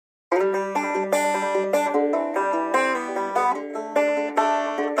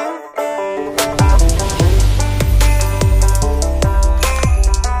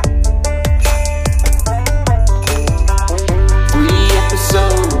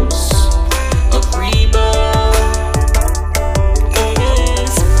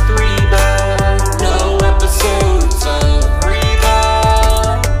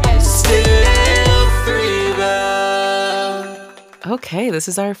say this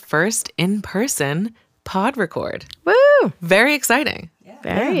is our first in-person pod record. Woo! Very exciting.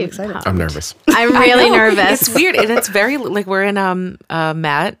 Very excited. I'm nervous. I'm really nervous. It's weird. And it's very, like, we're in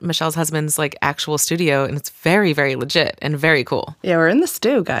Matt, Michelle's husband's, like, actual studio, and it's very, very legit and very cool. Yeah, we're in the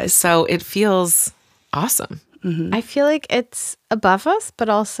stew, guys. So it feels awesome. Mm-hmm. I feel like it's above us, but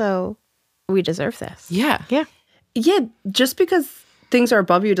also we deserve this. Yeah. Yeah. Yeah, just because things are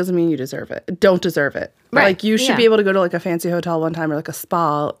above you doesn't mean you deserve it. Don't deserve it. Right. Like, you should be able to go to, like, a fancy hotel one time or, like, a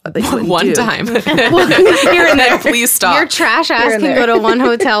spa. That you wouldn't One do. time. Here and there. Please stop. Your trash ass and can there. go to one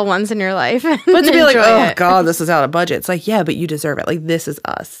hotel once in your life. But to be like, Enjoy oh, it. God, this is out of budget. It's like, yeah, but you deserve it. Like, this is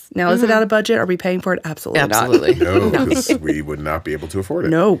us. Now, is it out of budget? Are we paying for it? Absolutely not. Absolutely. No, because we would not be able to afford it.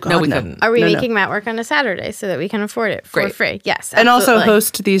 No, God, No, we no. couldn't. Are we No, no. making Matt work on a Saturday so that we can afford it for Great. free? Yes. And also absolutely.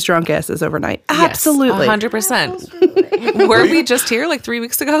 host these drunk asses overnight. Yes, Absolutely. 100%. Were we just here like 3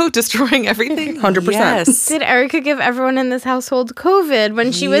 weeks ago destroying everything? 100%. Yes. Did Erica give everyone in this household COVID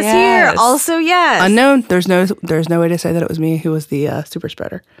when she was here? Yes. Also, yes. Unknown. There's no way to say that it was me who was the super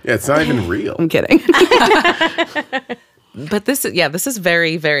spreader. Yeah, it's not even real. I'm kidding. But this is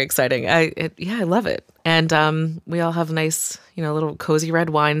very, very exciting. I love it. And we all have nice, little cozy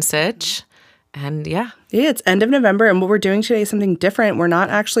red wine sitch. And yeah. Yeah, it's end of November, and what we're doing today is something different. We're not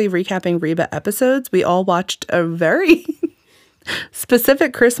actually recapping Reba episodes. We all watched a very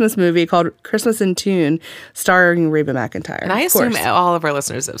specific Christmas movie called Christmas in Tune, starring Reba McEntire. And I assume all of our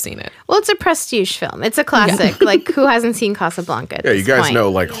listeners have seen it. Well, it's a prestige film. It's a classic. Like, who hasn't seen Casablanca at Yeah, this you guys point? know,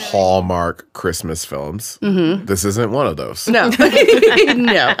 like, Hallmark Christmas films. Mm-hmm. This isn't one of those. No,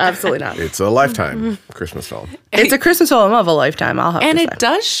 no, absolutely not. It's a Lifetime Christmas film. It's a Christmas film of a lifetime. I'll have And to it say.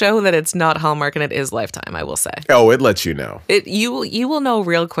 does show that it's not Hallmark and it is Lifetime, I will say. Oh, it lets you know. You will know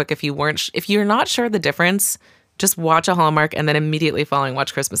real quick if you're not sure the difference. Just watch a Hallmark and then immediately following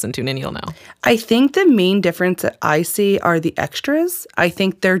watch Christmas in Tune and you'll know. I think the main difference that I see are the extras. I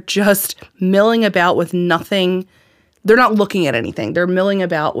think they're just milling about with nothing. They're not looking at anything. They're milling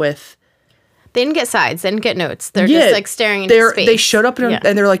about with. They didn't get sides. They didn't get notes. They're just, like, staring into space. They showed up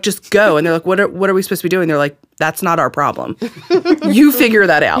and they're like, just go. And they're like, what are we supposed to be doing? They're like, that's not our problem. You figure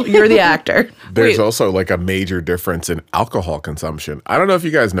that out. You're the actor. There's also, like, a major difference in alcohol consumption. I don't know if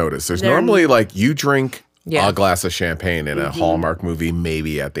you guys noticed. There's normally, like, you drink a glass of champagne in a Hallmark movie,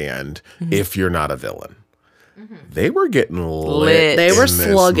 maybe at the end, if you're not a villain. They were getting lit. They were in this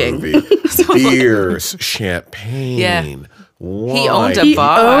slugging. movie. Beers, champagne. Yeah. Wine. He owned a He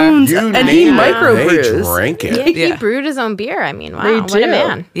bar. owns, You and name he it, microbrews. They drank it. He brewed his own beer. I mean, wow, They what a do.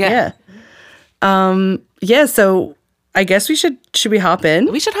 man. Yeah. Yeah, so I guess should we hop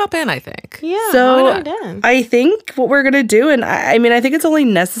in? We should hop in, I think. Yeah, So why not? I think what we're going to do, and I mean, I think it's only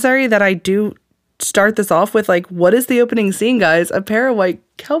necessary that I do start this off with, like, what is the opening scene, guys? A pair of white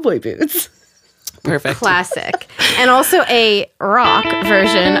cowboy boots. Perfect. Classic. And also a rock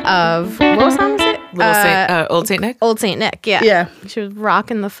version of, what song was it? Old Saint Nick. Old Saint Nick, yeah. Yeah. She was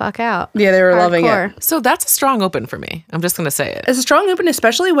rocking the fuck out. Yeah, they were loving it. Hardcore. So that's a strong open for me. I'm just going to say it. It's a strong open,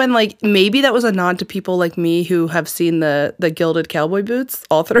 especially when, like, maybe that was a nod to people like me who have seen the gilded cowboy boots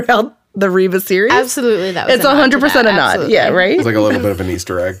all throughout the Reba series. Absolutely, that was It's a nod to 100% a that. nod. Absolutely. Yeah, right? It's like a little bit of an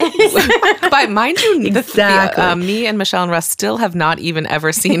Easter egg. But mind you, Exactly. me and Michelle and Russ still have not even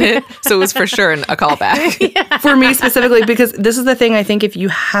ever seen it. So it was for sure a callback. For me specifically, because this is the thing, I think if you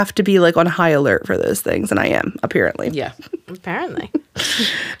have to be, like, on high alert for those things, and I am, apparently. Yeah. Apparently.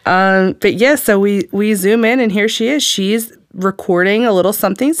 But yeah, so we zoom in, and here she is. She's recording a little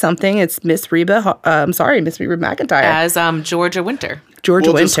something. It's Miss Reba McEntire. As Georgia Winter. Georgia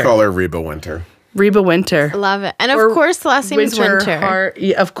We'll Winter. just call her Reba Winter. Reba Winter. Love it. And of Or course, the last name is Winter.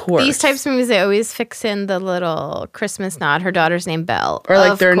 Yeah, of course. These types of movies, they always fix in the little Christmas nod. Her daughter's named Belle. Or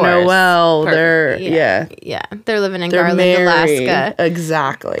like Of they're course. Noel. Perfect. They're, yeah. Yeah. They're living in They're Garland, married. Alaska.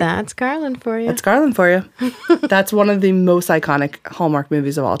 Exactly. That's Garland for you. That's Garland for you. That's one of the most iconic Hallmark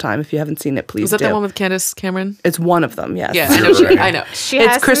movies of all time. If you haven't seen it, please Was that do. the one with Candace Cameron? It's one of them, yes. Yeah, I know. Right. I know. She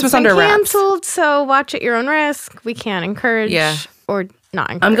It's has Christmas since been Under Wraps. canceled, so watch at your own risk. We can't encourage or not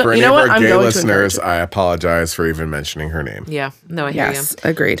encourage. For You any know of what? our I'm gay going to listeners, encourage I apologize for even mentioning her name. Yeah. No, I hear Yes,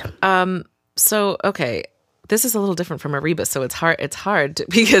 agreed. you. So, okay. This is a little different from a Reba, so it's hard. It's hard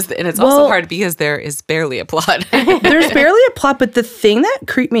because, and it's also hard because there is barely a plot. There's barely a plot, but the thing that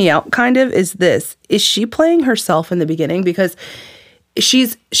creeped me out kind of is this. Is she playing herself in the beginning? Because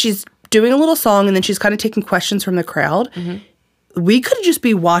she's doing a little song and then she's kind of taking questions from the crowd. Mm-hmm. We could just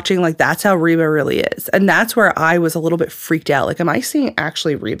be watching like that's how Reba really is. And that's where I was a little bit freaked out. Like, am I seeing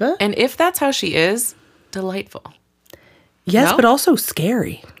actually Reba? And if that's how she is, delightful. Yes, No? but also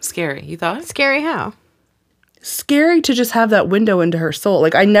scary. Scary. You thought? Scary how? Scary to just have that window into her soul.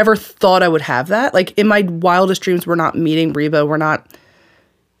 Like, I never thought I would have that. Like, in my wildest dreams, we're not meeting Reba. We're not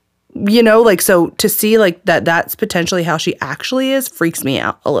You know, like, so to see like that's potentially how she actually is freaks me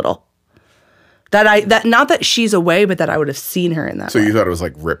out a little. That not that she's away, but that I would have seen her in that. So way. you thought it was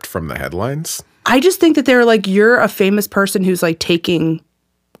like ripped from the headlines? I just think that they're like, you're a famous person who's like taking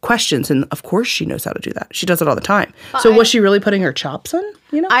questions, and of course she knows how to do that. She does it all the time. So was she really putting her chops in?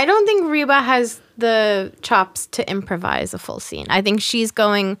 You know, I don't think Reba has the chops to improvise a full scene. I think she's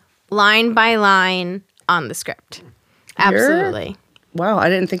going line by line on the script. Absolutely. Wow, I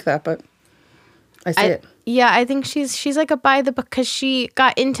didn't think that, but I see it. Yeah, I think she's like a by the book because she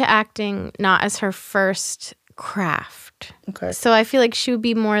got into acting not as her first craft. Okay. So I feel like she would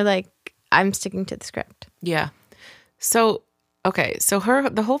be more like, I'm sticking to the script. Yeah. So, okay. So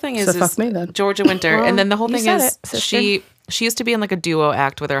the whole thing is, fuck me then. Georgia Winter. Well, and then the whole you thing said is it, sister. she used to be in like a duo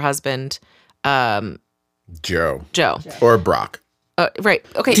act with her husband, Joe. Joe. Or Brock. Right.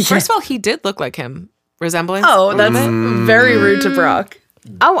 Okay. First of all, he did look like him. Resemblance. Oh, that's very rude to Brock.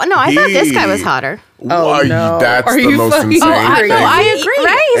 Oh, no, I thought this guy was hotter. Oh, no. That's Are the you most fucking- insane Oh, I- thing. no, I agree.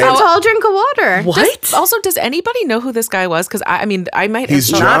 Right? He's a tall drink of water. What? Also, does anybody know who this guy was? Because I mean, I might. He's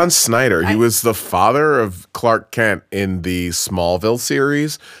have John Snyder. He was the father of Clark Kent in the Smallville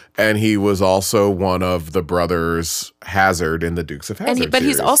series, and he was also one of the brothers Hazard in the Dukes of Hazzard but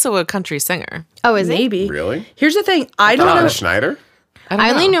he's series. also a country singer. Oh, is he? Maybe. Really? Here's the thing. I don't know. Schneider?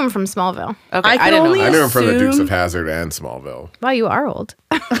 I only knew him from Smallville. Okay, I I, can didn't know only that. I knew him from the Dukes assume- of Hazzard and Smallville. Wow, you are old.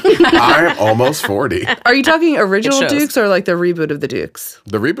 I'm almost 40. Are you talking original It shows. Dukes or like the reboot of the Dukes?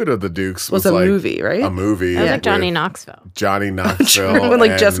 The reboot of the Dukes Was was a like movie, right? A movie. I was like Johnny with Knoxville. Johnny Knoxville. With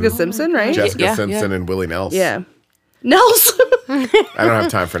like and Jessica Simpson, right? Jessica Yeah, Simpson and Willie Nelson. Yeah. Nelson. I don't have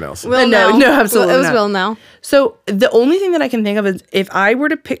time for Nelson. Will No, Nell. absolutely It was not. Will Nell. So the only thing that I can think of is if I were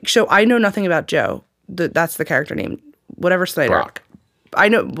to pick show, I know nothing about Joe. That's the character name. Whatever Snyder. Brock. I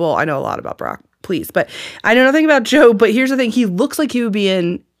know a lot about Brock, please. But I know nothing about Joe. But here's the thing. He looks like he would be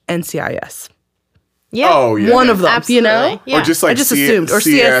in NCIS. Yeah. Oh, yeah. One of them, Absolutely. you know? Yeah. Or just like I just assumed. Or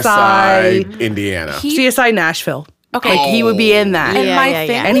CSI. Indiana. CSI Nashville. Okay. Like he would be in that. And Yeah, my yeah,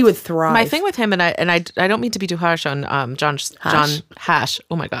 thing, yeah. And he would thrive. My thing with him, and I don't mean to be too harsh on John Hash.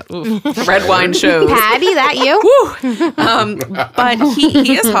 Oh my God, oof. The red wine shows. Patty, that you? But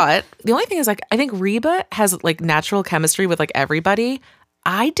he is hot. The only thing is, like, I think Reba has like natural chemistry with like everybody.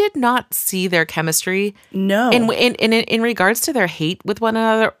 I did not see their chemistry. No. In regards to their hate with one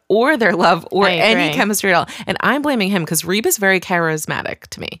another or their love or I any agree. chemistry at all. And I'm blaming him because Reba's very charismatic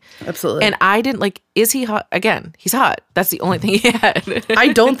to me. Absolutely. And I didn't like, is he hot? Again, he's hot. That's the only thing he had.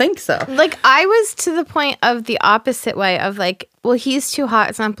 I don't think so. Like, I was to the point of the opposite way of like, well, he's too hot.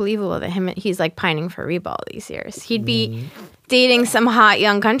 It's not believable that he's like pining for Reba all these years. He'd be dating some hot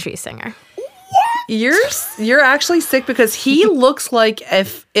young country singer. You're actually sick because he looks like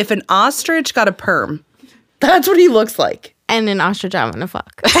if an ostrich got a perm. That's what he looks like. And an ostrich I want to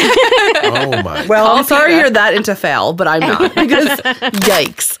fuck. Oh my. Well, I'm sorry you're that into foul, but I'm not because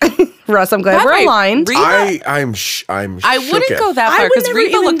yikes. Russ, I'm glad we're Right. aligned. Reba, I'm I wouldn't shooketh. go that I far would because never Reba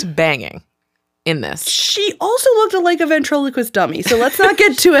even- looked banging in this. She also looked like a ventriloquist dummy, so let's not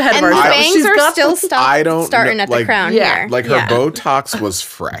get too ahead of And the ourselves. bangs She's are got- still I don't starting know, at the like- crown Yeah. here. Like her Yeah. Botox was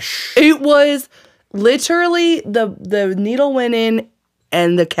fresh. It was literally the needle went in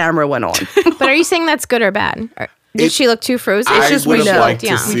and the camera went on. But are you saying that's good or bad? Or did she look too frozen? I just would we have know. liked to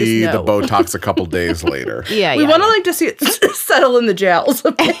Yeah. see We the just know. Botox a couple days later. Yeah, We yeah. want to like to see it settle in the jowls.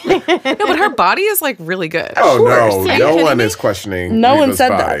 No, but her body is like really good. Oh course. no, Are you no kidding one me? is questioning. No one Reba's said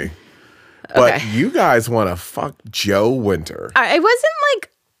that. body. But Okay. you guys want to fuck Joe Winter. I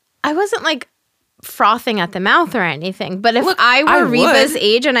wasn't like frothing at the mouth or anything. But if Look, I I were Reba's would.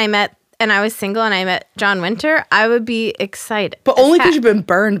 age and I was single and I met John Winter, I would be excited. But only because you've been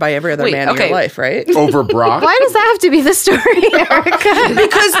burned by every other Wait, man in okay. your life, right? Over Brock? Why does that have to be the story,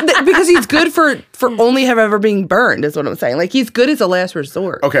 Erica? because he's good for only have ever being burned is what I'm saying. Like he's good as a last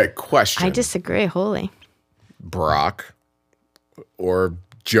resort. Okay, question. I disagree wholly. Brock or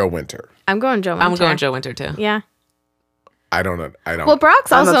Joe Winter? I'm going Joe Winter. I'm going Joe Winter too. Yeah. I don't know. I don't. Well,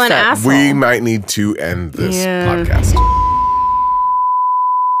 Brock's I'm also an upset. asshole. we might need to end this Yeah. podcast.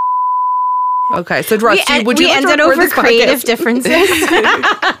 Okay, so Russ, would you we like to ended record over this creative podcast? differances.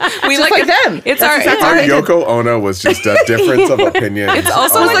 We Just like them. It's That's Our our Yoko Ono was just a difference of opinion. It's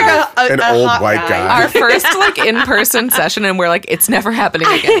also of like an a old hot white guy. our first like in-person session, and we're like, it's never happening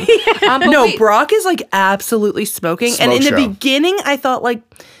again. But No, wait, Brock is like absolutely smoking. And in Smoke the show. beginning, I thought like,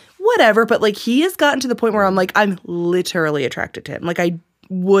 whatever, but like he has gotten to the point where I'm like, I'm literally attracted to him. Like I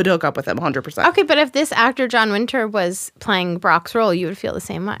would hook up with him 100%. Okay, but if this actor John Winter was playing Brock's role, you would feel the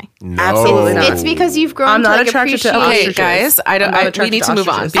same way. No. Absolutely not. It's because you've grown I'm to not like attracted to appreciate. Okay, guys, we need to move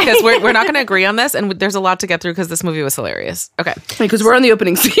on because we're not going to agree on this, and there's a lot to get through because this movie was hilarious. Okay, Because we're on the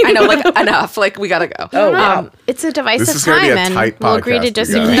opening scene. I know, like enough, like we gotta go. Oh, wow. It's a divisive This is gonna be time, a and tight we'll agree to podcast, you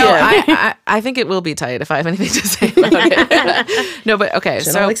disagree. guys. No, I think it will be tight if I have anything to say about it. No, but okay,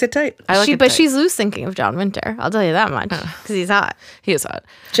 Jenna so likes it tight. I like it But tight. she's loose thinking of John Winter. I'll tell you that much because he's hot. He is hot.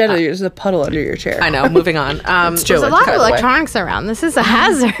 Jenna, there's a puddle under your chair. I know. Moving on. There's a lot of electronics around. This is a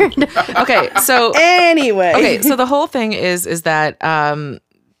hazard. Okay, so Anyway. okay, so the whole thing is that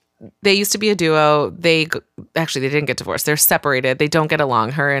they used to be a duo. They didn't get divorced. They're separated. They don't get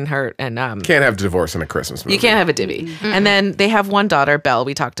along. Her and Can't have divorce in a Christmas movie. you can't have a divvy. And then they have one daughter, Belle.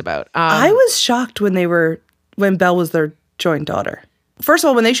 We talked about. I was shocked when Belle was their joint daughter. First of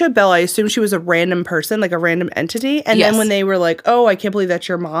all, when they showed Belle, I assumed she was a random person, like a random entity. And Yes. then when they were like, oh, I can't believe that's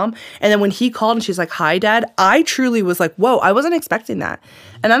your mom. And then when he called and she's like, hi, Dad, I truly was like, whoa, I wasn't expecting that.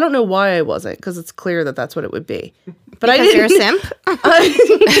 And I don't know why I wasn't, because it's clear that that's what it would be. But I Because didn't. you're a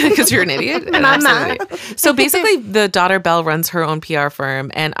simp. because you're an idiot. And I'm an idiot. So basically, the daughter Belle runs her own PR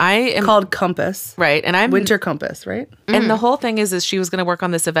firm, and I am Called Compass. right. And I'm Winter Compass, right? And the whole thing is she was going to work on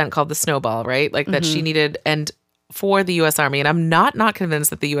this event called the Snowball, right? Like that she needed and for the U.S. Army. And I'm not convinced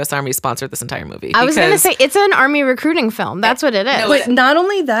that the U.S. Army sponsored this entire movie. I was going to because- say it's an army recruiting film. That's what it is. But not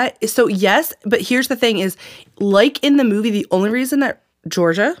only that, so yes, but here's the thing is, like in the movie, the only reason that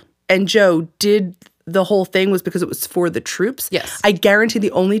Georgia and Joe did the whole thing was because it was for the troops. Yes. I guarantee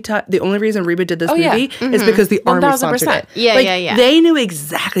the only reason Reba did this Oh, yeah. movie is because the Army 1000%. sponsored it. Yeah, Like, yeah. They knew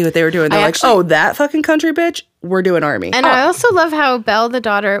exactly what they were doing. They're I like, actually- oh, that fucking country bitch, we're doing Army. And I also love how Belle, the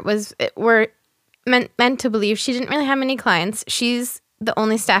daughter, we're meant to believe she didn't really have many clients. She's the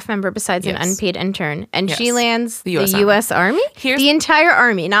only staff member besides an Yes. unpaid intern, and she Yes. lands The the US U.S. Army. Here's- The entire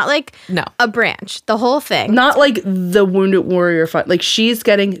army, not like No. a branch, the whole thing. Not like the Wounded Warrior fund. Like she's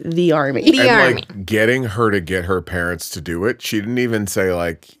getting the Army. The And army. like getting her to get her parents to do it. She didn't even say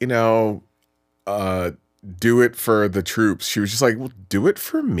like, do it for the troops. She was just like, well, do it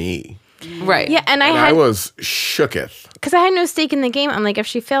for me. right. Yeah, and And I had was shooketh. because I had no stake in the game. I'm like, if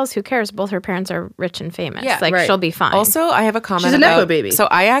she fails, who cares? Both her parents are rich and famous. Yeah. Like Right. she'll be fine. Also, I have a comment She's a about Nepo baby. So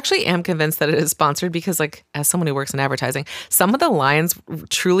I actually am convinced that it is sponsored because, like, as someone who works in advertising, some of the lines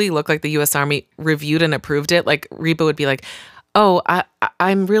truly look like the U.S. Army reviewed and approved it. Like Reba would be like, "Oh,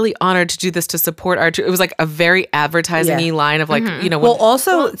 I'm really honored to do this to support our." It was like a very advertising-y Yeah. line of like, Well,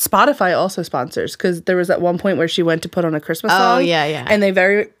 also Spotify also sponsors because there was at one point where she went to put on a Christmas song. Oh, yeah. And they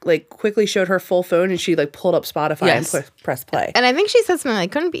very quickly showed her full phone and she pulled up Spotify Yes. and press play. and I think she said something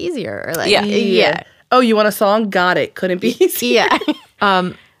like, "Couldn't be easier," or like, Yeah. yeah. Oh, you want a song? Got it. Couldn't be easy. Yeah.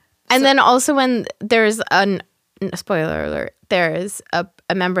 And then also when there's a spoiler alert, there's a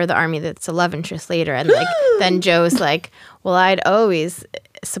member of the army that's a love interest later, and like then Joe's like, well, I'd always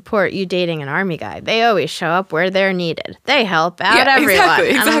support you dating an army guy. They always show up where they're needed. They help out Yeah, everyone. exactly,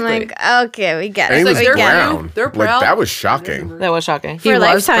 And I'm exactly. like, okay, we get And he it. was We get it. brown. They're Like, brown. that was shocking. that was shocking. For a was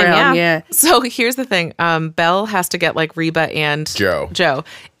lifetime, brown, yeah. So here's the thing: Belle has to get like Reba and Joe.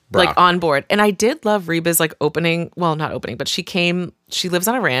 like Brock. on board. And I did love Reba's like opening. Well, not opening, but she lives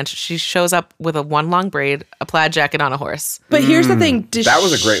on a ranch. She shows up with a one long braid, a plaid jacket on a horse. But here's the thing. That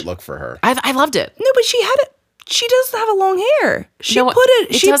was a great look for her. I loved it. No, but she doesn't have a long hair. She No, put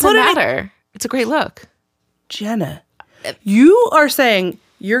it. It She doesn't put it. matter. It's a great look. Jenna, you are saying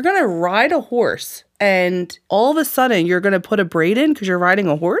you're gonna ride a horse, and all of a sudden you're gonna put a braid in because you're riding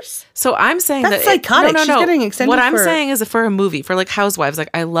a horse. So I'm saying That's that psychotic. She's getting extended What I'm for- saying is for a movie, for like housewives, like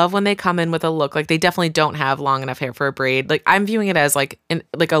I love when they come in with a look like they definitely don't have long enough hair for a braid. Like I'm viewing it as like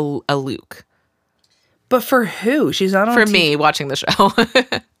a Luke But for who? She's not on for TV. me watching the show.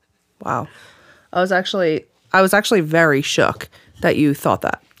 Wow. I was actually very shook that you thought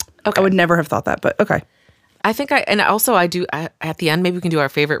that. Okay. I would never have thought that, but okay. I think at the end, maybe we can do our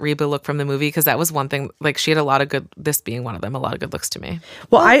favorite Reba look from the movie because that was one thing. Like she had a lot of good. This being one of them, a lot of good looks to me.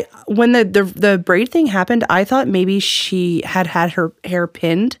 Well, when the braid thing happened, I thought maybe she had her hair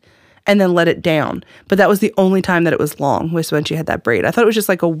pinned and then let it down. But that was the only time that it was long, was when she had that braid. I thought it was just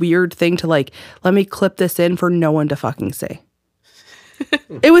like a weird thing to like, let me clip this in for no one to fucking see.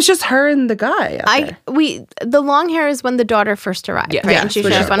 It was just her and the guy. The long hair is when the daughter first arrived, Yeah. right? Yeah, And she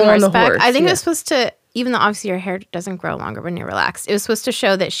which shows is up on on the horseback. horse, I think it yeah. was supposed to, even though obviously your hair doesn't grow longer when you're relaxed, it was supposed to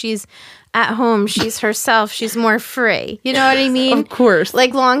show that she's at home, she's herself, she's more free. You know what I mean? Of course.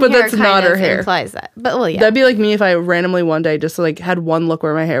 Like long But hair that's kind not of her hair. implies that. But well, yeah. That'd be like me if I randomly one day just like had one look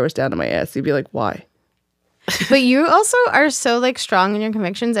where my hair was down to my ass. You'd be like, why? But you also are so like strong in your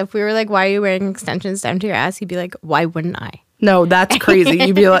convictions. If we were like, why are you wearing extensions down to your ass? You'd be like, why wouldn't I? No, that's crazy.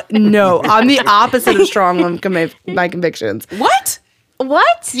 You'd be like, no, I'm the opposite of strong on my convictions. What?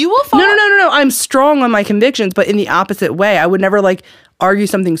 What? You will follow? No. I'm strong on my convictions, but in the opposite way. I would never like argue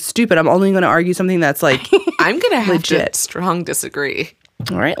something stupid. I'm only going to argue something that's like I'm going to have legit. to strong disagree.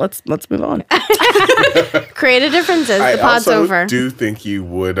 All right, let's move on. Creative differences. The pod's over. I do think you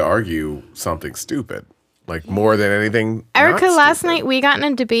would argue something stupid, like more than anything. Erica, not last stupid. night we got in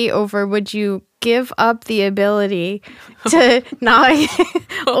a debate over would you give up the ability to not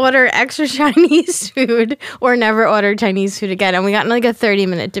order extra Chinese food or never order Chinese food again. And we got in like a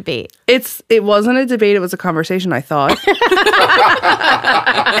 30-minute debate. It wasn't a debate, it was a conversation, I thought.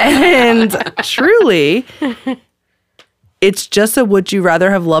 And truly, it's just a would you rather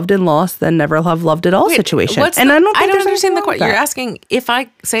have loved and lost than never have loved at all situation. And I don't understand the question. You're asking if I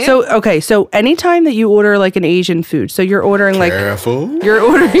say So anytime that you order like an Asian food, so you're ordering Careful. you're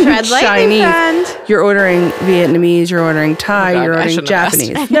ordering Tread lightly, Chinese, friend. you're ordering Vietnamese, you're ordering Thai, God, you're I ordering shouldn't have asked.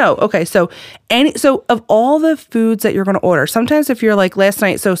 Japanese. No, okay. So of all the foods that you're going to order, sometimes if you're like last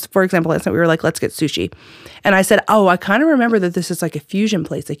night, so for example, last night we were like, let's get sushi. And I said, I kind of remember that this is like a fusion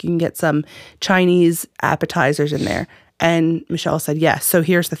place. Like you can get some Chinese appetizers in there. And Michelle said, yes. So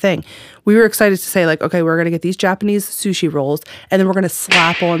here's the thing. We were excited to say like, okay, we're going to get these Japanese sushi rolls and then we're going to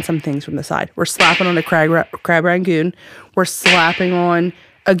slap on some things from the side. We're slapping on a crab rangoon. We're slapping on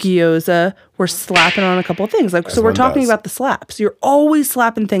a gyoza. We're slapping on a couple of things. So we're talking about the slaps. You're always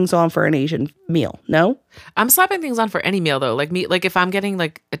slapping things on for an Asian meal. No? I'm slapping things on for any meal though. Like me, like if I'm getting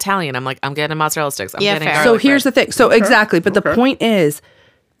like Italian, I'm like, I'm getting mozzarella sticks. I'm getting fair. So garlic here's bread. the thing. So exactly. But the point is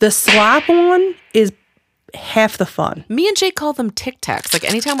the slap on is half the fun. Me and Jake call them Tic Tacs. Like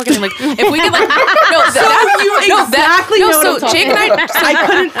anytime we're getting like, if we get like, Jake and I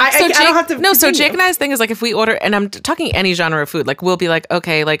don't have to. So Jake and I's thing is like if we order, and I'm talking any genre of food, like we'll be like,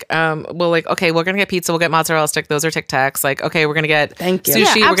 okay, like okay, we're gonna get pizza, we'll get mozzarella stick, those are Tic Tacs. Like okay, we're gonna get Thank you. sushi,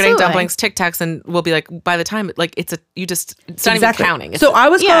 Yeah, we're getting absolutely. dumplings, Tic Tacs, and we'll be like, by the time like it's not even counting. So I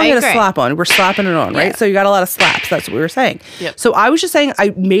was calling I it a agree. slap on. We're slapping it on, right? Yeah. So you got a lot of slaps. That's what we were saying. Yep. So I was just saying I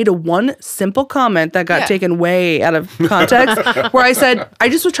made one simple comment that got Yeah. taken way out of context where I said, I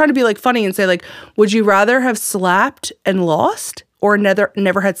just was trying to be like funny and say like, would you rather have slapped and lost or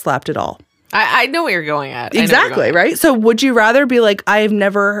never had slapped at all? I know what you're going at. Exactly, right? So would you rather be like, I've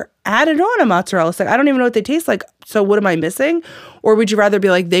never added on a mozzarella stick. I don't even know what they taste like. So what am I missing? Or would you rather be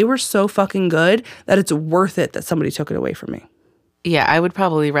like, they were so fucking good that it's worth it that somebody took it away from me? Yeah, I would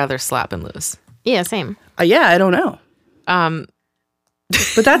probably rather slap and lose. Yeah, same. Yeah, I don't know.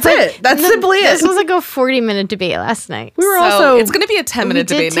 But that's it. That's simply it. This was like a 40-minute debate last night. We were So also it's going to be a 10-minute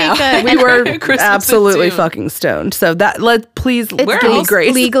did debate now. take we were Christmas absolutely and June. fucking stoned. So please give me It's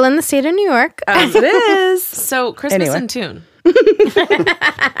grace. legal in the state of New York. As it is. So Christmas Anyway. in tune.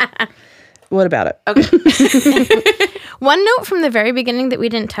 What about it? Okay. One note from the very beginning that we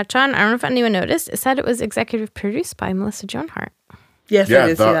didn't touch on, I don't know if anyone noticed, is that it was executive produced by Melissa Joan Hart. Yes, I Yeah,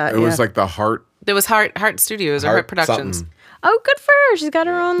 did see that. it was like the Heart. There was Heart Studios or Heart Productions. something. Oh, good for her. She's got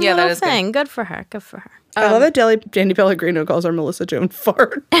her own Yeah, that little is good. thing. Good for her. Good for her. I love that Danny Pellegrino calls her Melissa Joan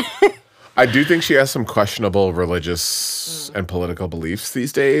Fart. I do think she has some questionable religious and political beliefs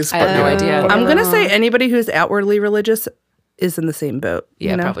these days. I have no idea. I'm going to say anybody who's outwardly religious is in the same boat.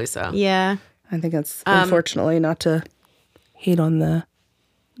 Yeah, you know? probably so. Yeah. I think that's unfortunately not to hate on the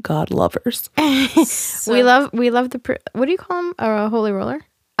God lovers. We love the, what do you call them? A holy roller?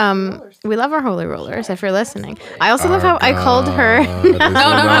 We love our holy rollers if you're listening. I also love how I called her.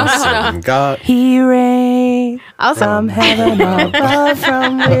 No. God. He reigns Also, from heaven above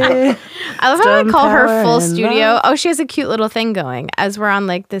from where. I love how I call her power full and studio. love. Oh, she has a cute little thing going as we're on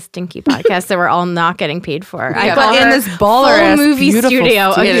like this dinky podcast that we're all not getting paid for. I Yeah, call But in her this baller full ass movie beautiful studio,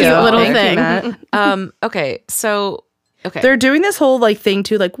 a cute studio. little Thank you, thing. Matt. Okay, so They're doing this whole like thing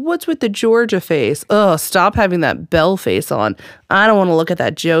too, like what's with the Georgia face? Oh, stop having that Belle face on. I don't want to look at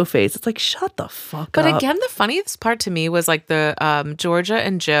that Joe face. It's like shut the fuck But up. again, the funniest part to me was like the Georgia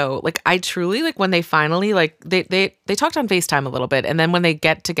and Joe. Like I truly like when they finally like they talked on FaceTime a little bit, and then when they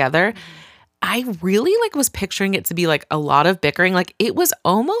get together, I really like was picturing it to be like a lot of bickering. Like it was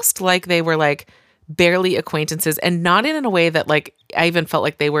almost like they were like barely acquaintances, and not in a way that like I even felt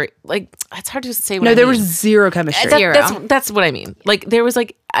like they were like, it's hard to say what no, I there mean. was zero chemistry. That's what I mean. Like there was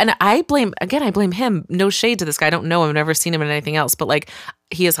like, and I blame him. No shade to this guy. I don't know him. I've never seen him in anything else, but like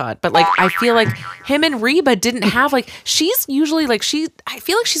he is hot. But like I feel like him and Reba didn't have like, she's usually like I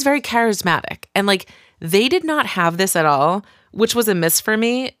feel like she's very charismatic, and like they did not have this at all, which was a miss for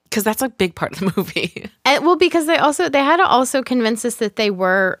me because that's a big part of the movie. Well, because they had to also convince us that they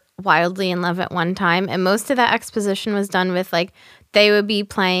were wildly in love at one time, and most of that exposition was done with like they would be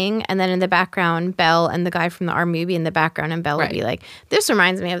playing, and then in the background, Belle and the guy from the army would be in the background, and Belle would be like, this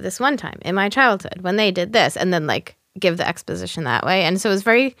reminds me of this one time in my childhood when they did this, and then like give the exposition that way. And so it was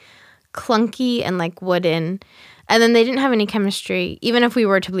very clunky and like wooden. And then they didn't have any chemistry, even if we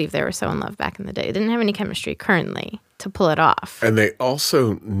were to believe they were so in love back in the day. They didn't have any chemistry currently to pull it off. And they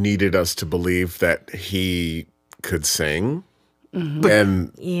also needed us to believe that he could sing. And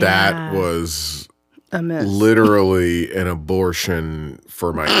that was literally an abortion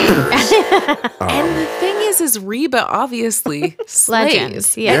for my ears. And the thing is Reba obviously Legends,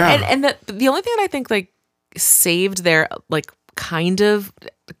 slays. And the only thing that I think like saved their like kind of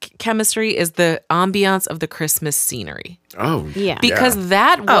chemistry is the ambiance of the Christmas scenery. Oh, yeah. Because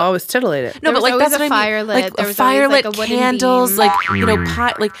that I was titillated. There No, but was like that's always what a I mean. firelit. Like There was firelit always, like, a wooden candles, beam. like you know,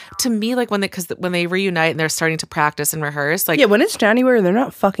 like to me, like when they reunite and they're starting to practice and rehearse, like When it's January, they're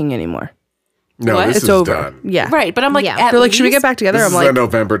not fucking anymore. no, What? this It's is over. done. Yeah. right. But I'm like, Yeah. at They're like, should we least- get back together? This I'm is like, a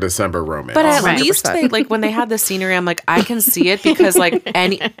November-December romance. But at 100%. least they like when they had the scenery, I'm like, I can see it because like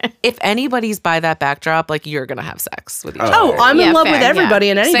if anybody's by that backdrop, like you're gonna have sex with each other. oh, I'm Yeah, in love fair, with everybody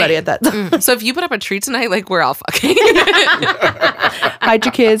and anybody Same. at that time. So if you put up a tree tonight, like we're all fucking. Hide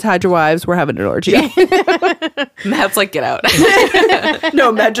your kids, hide your wives. We're having an orgy. Matt's like, get out.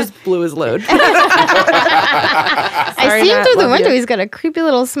 No, Matt just blew his load. I see him Matt, through the love window. you. He's got a creepy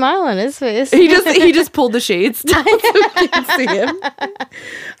little smile on his face. he just pulled the shades down so we can see him.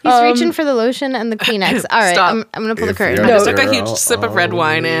 He's reaching for the lotion and the Kleenex. All right, Stop. I'm going to pull the If curtain. you're- I just took a Girl, huge sip of red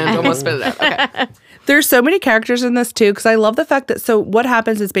wine and almost spit it out. Okay. There's so many characters in this too, because I love the fact that so what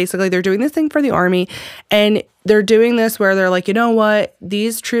happens is basically they're doing this thing for the army, and they're doing this where they're like, you know what,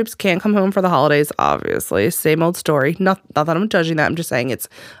 these troops can't come home for the holidays, obviously, same old story. Not that I'm judging that, I'm just saying it's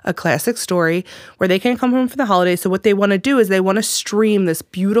a classic story where they can't come home for the holidays. So what they want to do is they want to stream this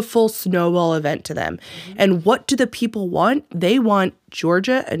beautiful snowball event to them. And what do the people want? They want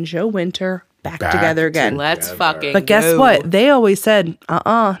Georgia and Joe Winter back together again. Let's fucking But guess go. what? They always said,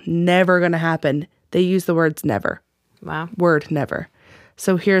 never gonna happen. They use the words never. Wow. Word never.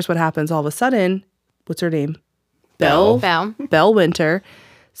 So here's what happens all of a sudden. What's her name? Belle. Belle Winter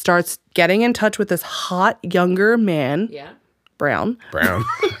starts getting in touch with this hot younger man, Yeah. Brown.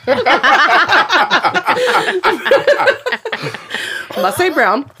 Must say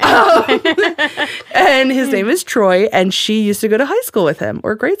Brown. And his name is Troy, and she used to go to high school with him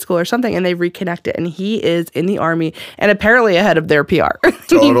or grade school or something, and they reconnected, and he is in the army and apparently ahead of their PR.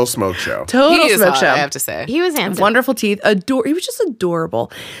 Total smoke show. Total He is smoke hot, show. I have to say. He was handsome. Wonderful teeth. He was just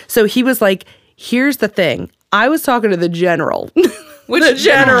adorable. So he was like, here's the thing. I was talking to the general. Which the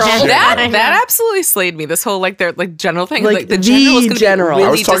general. That absolutely slayed me. This whole like their like general thing. Like, Like the the general was gonna general. Be I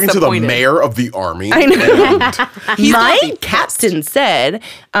really was talking to the disappointed. mayor of the army. I know. He's My gonna be captain said,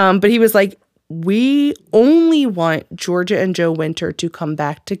 but he was like, we only want Georgia and Joe Winter to come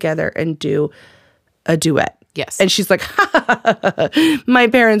back together and do a duet. Yes. And she's like, my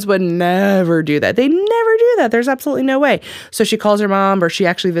parents would never do that. They never do that. There's absolutely no way. So she calls her mom, or she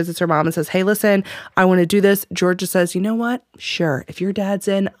actually visits her mom and says, hey, listen, I want to do this. Georgia says, you know what? Sure. If your dad's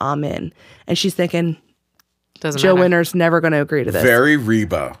in, I'm in. And she's thinking, Doesn't Joe matter. Winter's never going to agree to this. Very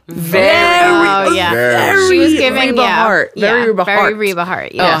Reba. Oh, yeah. Very She was giving, Reba yeah. Hart. Very Reba Very Hart. Reba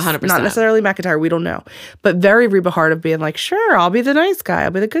Hart. Oh, Yeah. 100%. Not necessarily McEntire, we don't know. But very Reba Hart of being like, sure, I'll be the nice guy.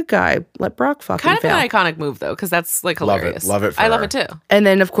 I'll be the good guy. Let Brock fucking Kind of fail. an iconic move though, because that's like Love it. hilarious. Love it for I love her. it too. And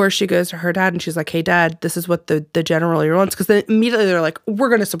then, of course, she goes to her dad and she's like, hey, Dad, this is what the general here wants. Because then immediately they're like, we're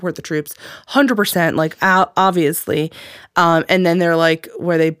going to support the troops 100%, like, obviously. And then they're like,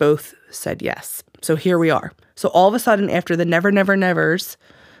 where they both said yes. So here we are. So all of a sudden, after the never, never, nevers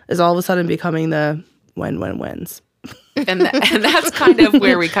is all of a sudden becoming the wins. And that's kind of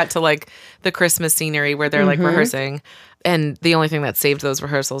where we cut to like the Christmas scenery where they're like rehearsing, and the only thing that saved those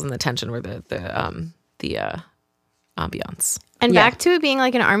rehearsals and the tension were the ambiance. And Yeah. back to it being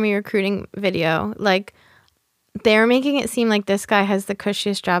like an army recruiting video, like they're making it seem like this guy has the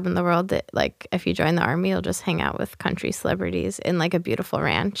cushiest job in the world, that like if you join the army, you'll just hang out with country celebrities in like a beautiful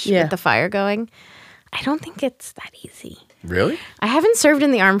ranch Yeah. with the fire going. I don't think it's that easy. Really? I haven't served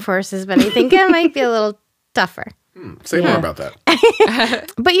in the armed forces, but I think it might be a little tougher. Say more Yeah. about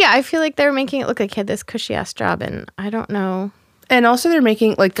that. But yeah, I feel like they're making it look like he had this cushy ass job, and I don't know. And also they're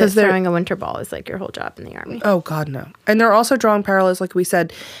making, like, Because because they're... throwing a winter ball is like your whole job in the army. Oh, God, no. And they're also drawing parallels, like we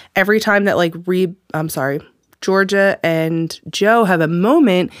said, every time that, like, Georgia and Joe have a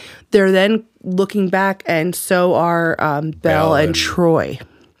moment, they're then looking back, and so are Belle and Troy.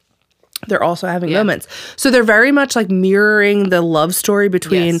 They're also having moments. So they're very much, like, mirroring the love story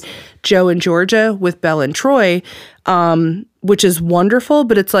between Yes. Joe and Georgia with Belle and Troy, which is wonderful,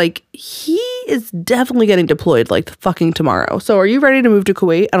 but it's like, he is definitely getting deployed like fucking tomorrow. So are you ready to move to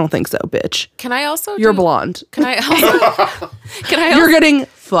Kuwait? I don't think so, bitch. Can I also? You're blonde. Can I also? You're getting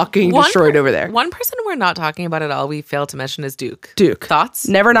fucking destroyed over there. One person we're not talking about at all, we failed to mention, is Duke. Duke. Thoughts?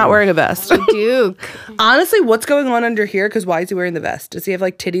 Never not wearing a vest. Duke. Honestly, what's going on under here? Because why is he wearing the vest? Does he have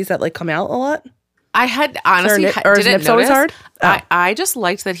like titties that like come out a lot? I had honestly or his didn't nips always notice. hard? I just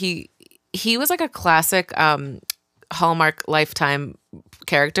liked that he was like a classic Hallmark Lifetime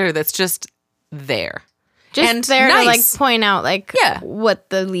character that's just there. Just and there nice. to like point out like what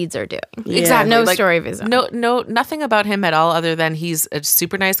the leads are doing. Exactly. No like, story of his own. No, nothing about him at all other than he's a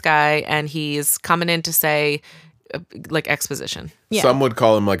super nice guy and he's coming in to say like exposition. Yeah. Some would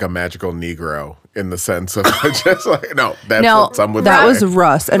call him like a magical Negro in the sense of just like that's what some would that say. was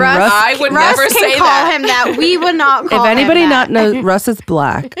Russ. And Russ I would Russ never can say call that. him that. We would not call if him anybody that. not knows, Russ is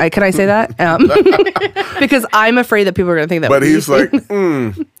black. Can I say that? Because I'm afraid that people are going to think that. But he's like,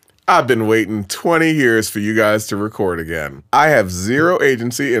 I've been waiting 20 years for you guys to record again. I have zero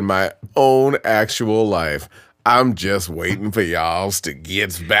agency in my own actual life. I'm just waiting for y'all to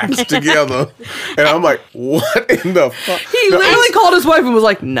get back together. And I'm like, what in the fuck? He literally called his wife and was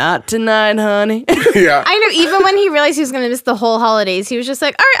like, not tonight, honey. Yeah. I know, even when he realized he was going to miss the whole holidays, he was just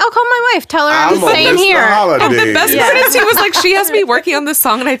like, all right, I'll call my wife. Tell her I'm gonna staying miss the here. holidays. The best part is he was like, she has me working on this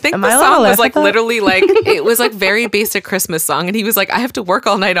song, and I think Am the I allowed to song laugh was like at that? literally like it was like very basic Christmas song, and he was like, I have to work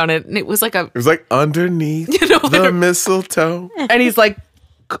all night on it, and it was like It was like underneath the mistletoe. And he's like,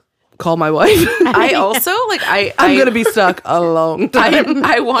 call my wife. I also like I'm going to be stuck a long time.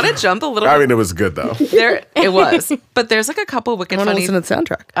 I want to jump a little. I bit. mean, it was good though. There it was, but there's like a couple wicked I want to funny. listen to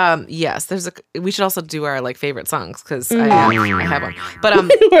the soundtrack. Yes, we should also do our like favorite songs because I have one. But I'm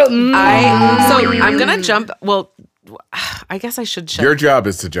gonna jump. Well, I guess I should. Your job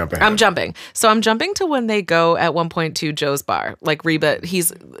is to jump ahead. I'm jumping. So I'm jumping to when they go at one point to Joe's bar. Like Reba,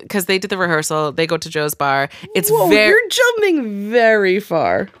 because they did the rehearsal. They go to Joe's bar. It's You're jumping very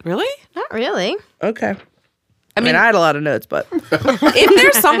far. Really? Not really. Okay. I mean, I had a lot of notes, but If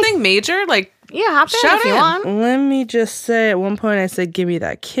there's something major, like Yeah, hop in Shout if you in. want. let me just say at one point I said, give me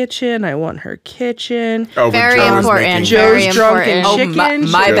that kitchen. I want her kitchen. Oh, but Very Joe was important. making- Very Joe's drunken important. chicken.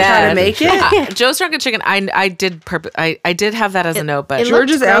 my She'll try bad. to make it. Joe's drunken chicken. I did have that as a note, but it looked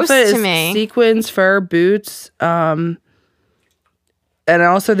George's gross outfit to is me. sequins, fur, boots. And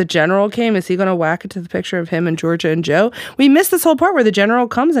also the general came. Is he going to whack it to the picture of him and Georgia and Joe? We missed this whole part where the general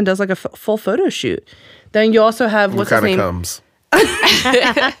comes and does like a full photo shoot. Then you also have, What what's his kind of name? comes?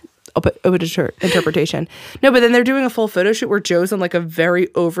 Open interpretation. No, but then they're doing a full photo shoot where Joe's in like a very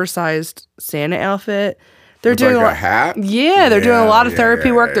oversized Santa outfit. They're With doing like a a lot. hat? Yeah, they're doing a lot of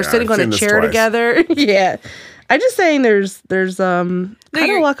therapy work. They're sitting I've on seen a this chair twice. together. Yeah. I'm just saying there's kind of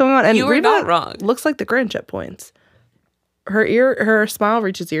a lot going on. And you were Reba not wrong. looks like the Grinch at points. Her smile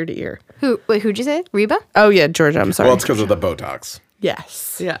reaches ear to ear. Who'd you say? Reba? Oh yeah, Georgia, I'm sorry. Well, it's because of the Botox.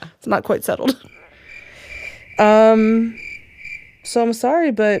 Yes. yeah. It's not quite settled. So I'm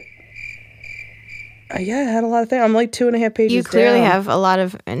sorry, but I had a lot of things. I'm like 2.5 pages You clearly down. have a lot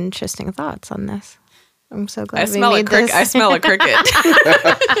of interesting thoughts on this. I'm so glad I we smell a made cricket. this. I smell a cricket.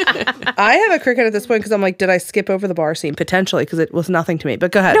 I have a cricket at this point because I'm like, did I skip over the bar scene? Potentially, because it was nothing to me.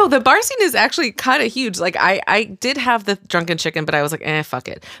 But go ahead. No, the bar scene is actually kind of huge. Like I did have the drunken chicken, but I was like, fuck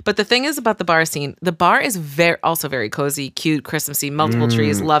it. But the thing is about the bar scene, the bar is also very cozy, cute, Christmassy, multiple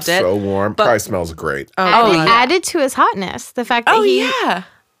trees. Loved it. So warm. But- Probably smells great. Added to his hotness. The fact that he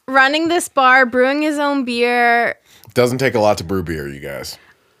running this bar, brewing his own beer. Doesn't take a lot to brew beer, you guys.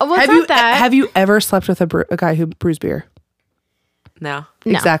 Oh, well, it's have not that. have you ever slept with a guy who brews beer? No.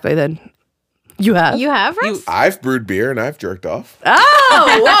 No. Exactly. Then you have. You have, Russ? I've brewed beer and I've jerked off.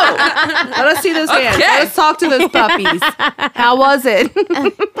 Oh, whoa! Let us see those hands. Okay. Let us talk to those puppies. How was it?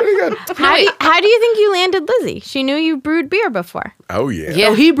 Pretty good. How do you think you landed Lizzie? She knew you brewed beer before. Oh, yeah.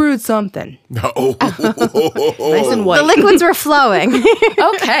 Oh, he brewed something No. nice and white. The liquids were flowing.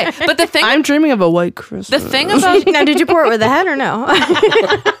 Okay. But the thing I'm dreaming of a white Christmas. the thing about Now, did you pour it with the head or no?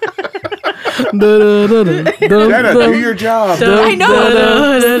 Jenna, do your job. I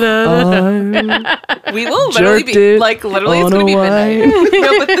know. We will literally Jerked be it like literally it's on gonna be a midnight.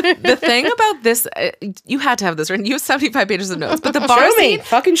 No, but the thing about this, you had to have this written. You have 75 pages of notes, but the bar Show me. scene.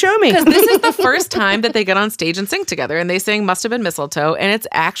 Fucking show me. Because this is the first time that they get on stage and sing together, and they sing "Must Have Been Mistletoe," and it's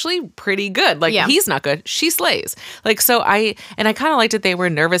actually pretty good. Like he's not good, she slays. Like so, I kind of liked it. They were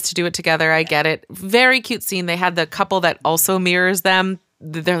nervous to do it together. I get it. Very cute scene. They had the couple that also mirrors them.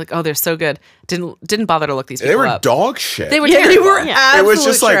 they're like, oh, they're so good. Didn't bother to look these people They were up. dog shit. They were Yeah, they terrible. were It was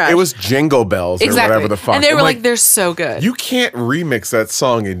just absolute like, trash. it was Jingle Bells or whatever the fuck. And they I'm were like, they're so good. you can't remix that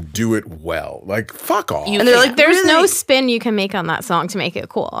song and do it well. Like, fuck off. And they're like, There's no really? spin you can make on that song to make it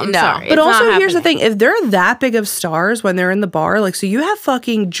cool. I'm No. sorry. But It's not also, here's the happening. thing: if they're that big of stars when they're in the bar, like, so you have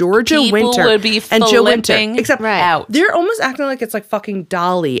fucking Georgia People Winter would be and Joe Winter, flipping except Right. out. they're almost acting like it's like fucking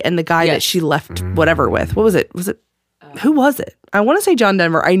Dolly and the guy that Yes. she left whatever with. What was it? Was it who was it? I want to say John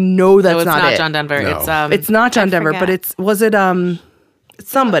Denver. I know that's No, it's not not it. John Denver. No. It's It's not John Denver, forget. but was it it's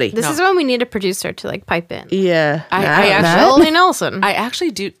somebody. This is when we need a producer to like pipe in. Yeah, I Matt? actually- Jolie Nelson. I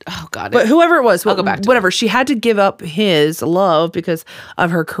actually do. Oh God. But whoever it was, I'll go back to whatever, she had to give up his love because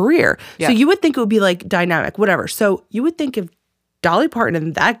of her career. Yeah. So you would think it would be like dynamic, whatever. So you would think if Dolly Parton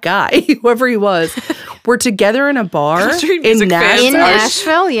and that guy, whoever he was, were together in a bar Country in music fans in Nashville,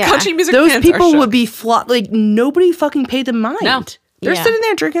 Nashville, yeah. country music those fans are people shook. would be like nobody fucking paid them mind. No. They're Yeah. sitting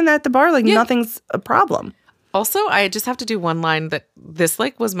there drinking at the bar like nothing's a problem. Also, I just have to do one line that this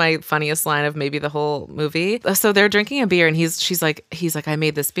like was my funniest line of maybe the whole movie. So they're drinking a beer and he's like, I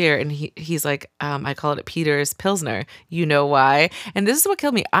made this beer and he's like, I call it Peter's Pilsner. You know why? And this is what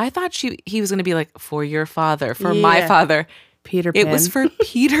killed me. I thought he was gonna be like, for your father, for my Yeah. father. Peter Pan. It was for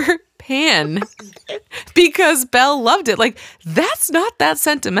Peter Pan because Belle loved it. Like, that's not that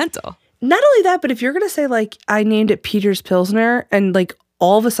sentimental. Not only that, but if you're gonna say like I named it Peter's Pilsner and like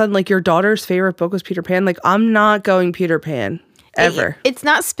all of a sudden like your daughter's favorite book was Peter Pan, like I'm not going Peter Pan ever. It's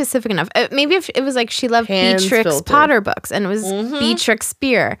not specific enough. Maybe if it was like she loved Hands Beatrix filter. Potter books and it was Beatrix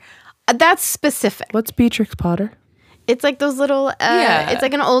Beer. That's specific. What's Beatrix Potter? It's like those little, Yeah. it's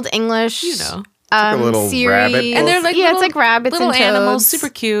like an old English, You know. a little series. rabbit And they're like yeah, little, it's like rabbits little and animals, toads. super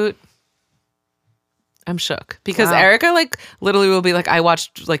cute. I'm shook because Erica like literally will be like, I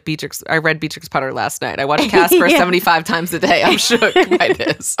read Beatrix Potter last night. I watched Casper 75 times a day. I'm shook by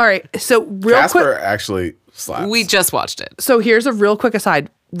this. All right, so real Casper quick. actually slaps. We just watched it. So here's a real quick aside.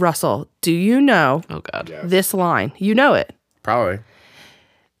 Russell, do you know Oh God. this line? You know it. Probably.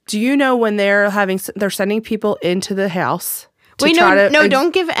 Do you know when they're sending people into the house? to Wait, try no, to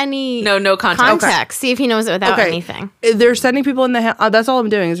don't give any No context. context. See if he knows it without anything. They're sending people in the house. That's all I'm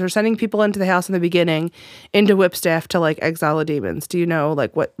doing is they're sending people into the house in the beginning, into whipstaff to like exile the demons. Do you know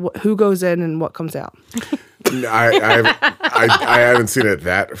like what who goes in and what comes out? I haven't seen it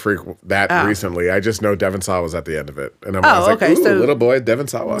that recently. I just know Devon Sawa was at the end of it, and I was like, okay, "Ooh, so- little boy, Devon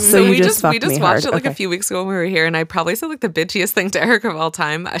Sawa." So you we just we fucked just me watched hard. it like Okay. a few weeks ago when we were here, and I probably said like the bitchiest thing to Erica of all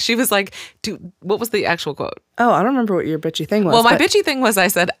time. She was like, "Dude, what was the actual quote?" Oh, I don't remember what your bitchy thing was. Well, my but- bitchy thing was I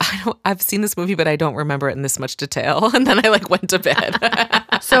said, I've seen this movie, but I don't remember it in this much detail. And then I like went to bed.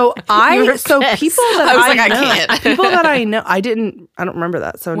 So people that I was like, I know, can't. people that I know, I don't remember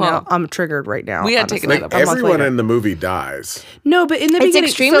that. So now Well, I'm triggered right now. we had honestly. taken Like it up a month everyone later. in the movie dies. No, but in the It's beginning,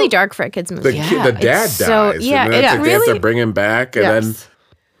 extremely so- dark for a kid's movie. The dad it's so- dies. yeah, and then it's they have to really. bring him back, and then Yes.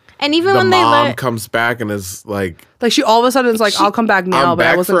 And even the when they mom let comes back and is like, Like she all of a sudden is like, I'll come back now, "I'm but I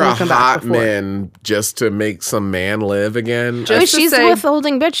back wasn't for going a to come back hot before. man just to make some man live again." Just- to she's say-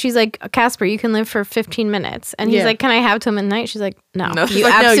 withholding bitch. She's like, Casper, you can live for 15 minutes. And he's Yeah. like, can I have till midnight? She's like, no, No. you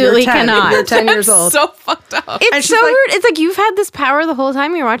Like, no, you're absolutely 10. cannot. You're 10 years old. So fucked up. It's And so she's like- weird. It's like you've had this power the whole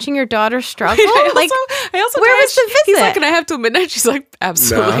time. You're watching your daughter struggle. I also where tried- was the He's visit? like, can I have till midnight? She's like,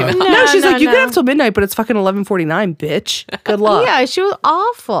 absolutely No. not. No, she's no, like, you no. can have till midnight, but it's fucking 11:49, bitch. Good luck. Yeah, she was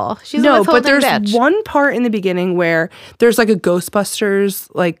awful. She's a No, but withholding there's bitch. one part in the beginning where there's like a Ghostbusters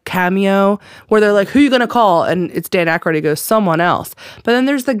like cameo where they're like, "Who you gonna call?" And it's Dan Aykroyd. He goes, "Someone else." But then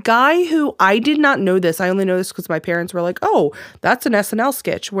there's the guy who I did not know this. I only know this because my parents were like, "Oh, that's an SNL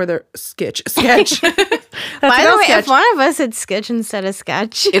sketch where they're sketch." That's By the way, sketch. if one of us had sketch instead of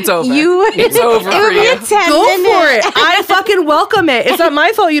sketch, It's over. You would, It's over It would for be you. a 10 Go minute. for it. I fucking welcome it. It's not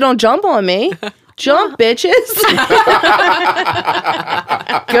my fault you don't jump on me. Jump, bitches.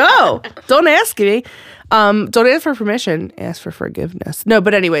 Go. Don't ask me. Don't ask for permission. Ask for forgiveness. No,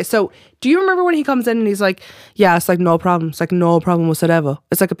 but anyway, so do you remember when he comes in and he's like, yeah, it's like no problem. It's like no problem whatsoever.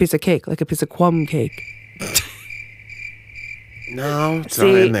 It's like a piece of cake, like a piece of crumb cake. No, it's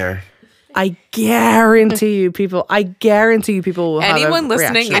See? not in there. I guarantee you people will have Anyone a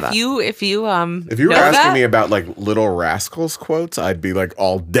listening, reaction to if that. you If you were know asking that, me about like Little Rascals quotes, I'd be like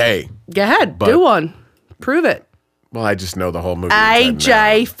all day. Go ahead, But- do one. Prove it. Well, I just know the whole movie. inside and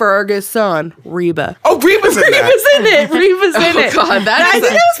AJ out. Ferguson, Reba. Oh, Reba's in that. Reba's in it. Reba's in it. God, I think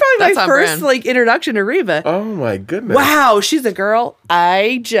that was probably that's my on first brand. like introduction to Reba. Oh my goodness. Wow, she's a girl.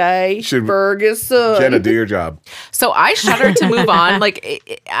 AJ Should- Ferguson. Jenna, do your job. So I shudder to move on,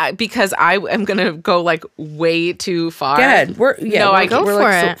 because I am gonna go like way too far. Go ahead. We're No, I go we're for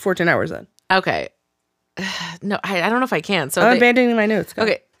like it. 14 hours in. Okay. no, I don't know if I can. So I'm abandoning my notes. Go.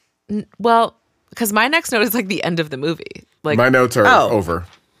 Okay. Well, because my next note is like the end of the movie. Like My notes are over.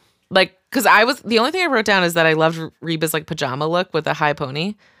 Like, because the only thing I wrote down is that I loved Reba's like pajama look with a high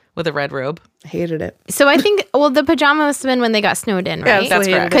pony with a red robe. Hated it. So I think, the pajama must have been when they got snowed in, right? Yeah, that's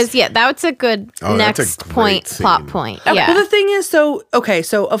correct. Because, that's a good that's a next great point, scene. plot point. Well, Yeah. the thing is, so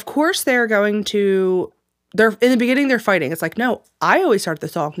of course they're going to. They're in the beginning. They're fighting. It's like, no, I always start the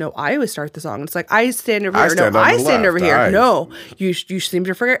song. No, I always start the song. It's like I stand over here. No, I stand over here. No, you seem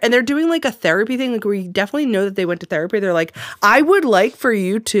to forget. And they're doing like a therapy thing. Like we definitely know that they went to therapy. They're like, I would like for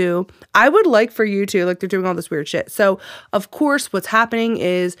you to. Like they're doing all this weird shit. So of course, what's happening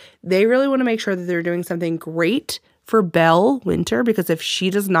is they really want to make sure that they're doing something great for Belle Winter, because if she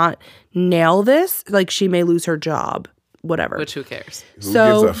does not nail this, like she may lose her job. Whatever. Which who cares? Who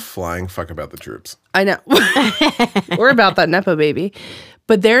gives a flying fuck about the troops? I know. We're about that Nepo baby.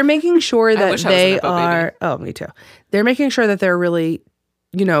 But they're making sure that they are. Oh, me too. They're making sure that they're really,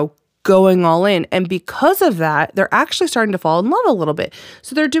 going all in. And because of that, they're actually starting to fall in love a little bit.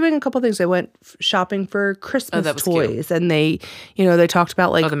 So they're doing a couple things. They went shopping for Christmas toys. Cute. And they talked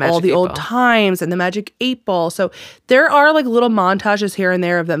about like all the old times and the Magic 8 Ball. So there are like little montages here and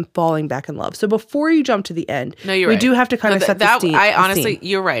there of them falling back in love. So before you jump to the end, we do have to kind of set the scene. Honestly,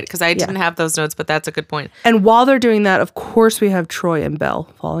 you're right. Because I didn't have those notes, but that's a good point. And while they're doing that, of course, we have Troy and Belle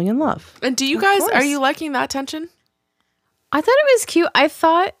falling in love. And do you guys, are you liking that tension? I thought it was cute. I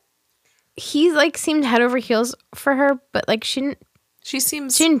thought he like seemed head over heels for her, but like she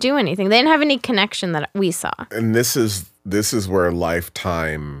didn't do anything. They didn't have any connection that we saw. And this is where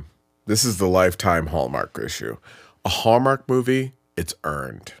this is the Lifetime Hallmark issue. A Hallmark movie, it's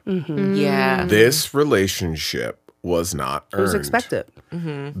earned. Mm-hmm. Yeah. This relationship was not earned. It was expected.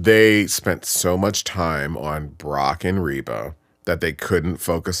 Mm-hmm. They spent so much time on Brock and Reba that they couldn't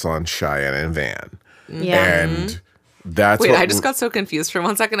focus on Cheyenne and Van. Yeah. And that's I just got so confused for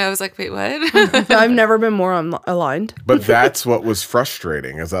 1 second. I was like, wait, what? I've never been more aligned. But that's what was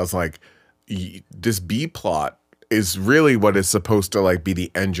frustrating, is I was like, this B plot is really what is supposed to like be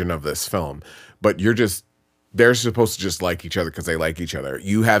the engine of this film. But they're supposed to just like each other because they like each other.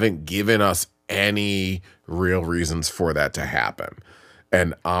 You haven't given us any real reasons for that to happen.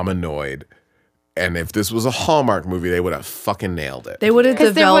 And I'm annoyed. And if this was a Hallmark movie, they would have fucking nailed it. They would have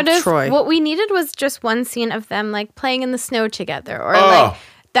developed Troy. What we needed was just one scene of them like playing in the snow together, or like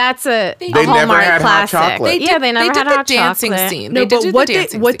that's a Hallmark classic. They never had a dancing scene. No, but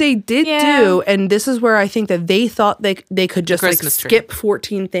what they did do, and this is where I think that they thought they could just like skip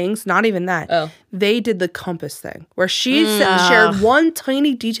 14 things. Not even that. Oh. They did the compass thing, where she shared one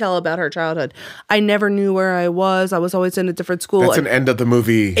tiny detail about her childhood. I never knew where I was. I was always in a different school. That's an end of the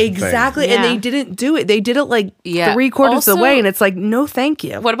movie exactly. thing. And they didn't do it. They did it like 3/4 of the way, and it's like, no, thank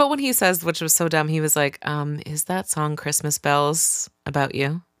you. What about when he says, which was so dumb, he was like, is that song Christmas Bells about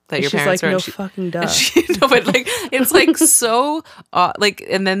you? That your parents like, are, no fucking duh. No, but like it's like so like,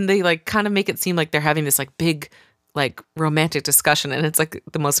 and then they like kind of make it seem like they're having this like big like romantic discussion, and it's like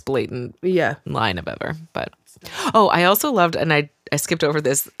the most blatant line of ever. But I also loved, and I skipped over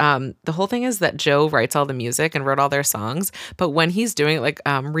this. The whole thing is that Joe writes all the music and wrote all their songs, but when he's doing it, like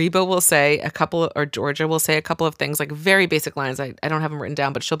Reba will say or Georgia will say a couple of things, like very basic lines. I don't have them written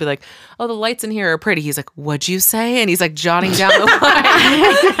down, but she'll be like, "Oh, the lights in here are pretty." He's like, "What'd you say?" And he's like jotting down the line.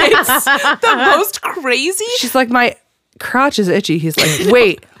 It's the most crazy. She's like, my crotch is itchy. He's like,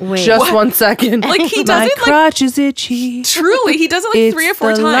 wait, just what? 1 second. Like he does my it. My crotch is itchy. Truly, he does it like 3 or 4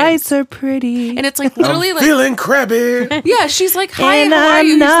 times. The lights are pretty, and it's like literally like feeling crabby. Yeah, she's like, "Hi, and how are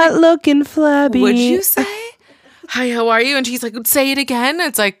you?" I'm not like, looking flabby. Would you say, "Hi, how are you?" And she's like, "Say it again."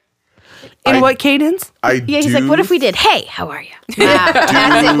 It's like, in what cadence? He's like, "What if we did? Hey, how are you?"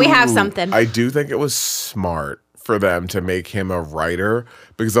 That's it. We have something. I do think it was smart for them to make him a writer,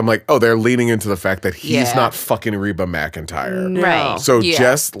 because I'm like, they're leaning into the fact that he's not fucking Reba McEntire. No. Right. So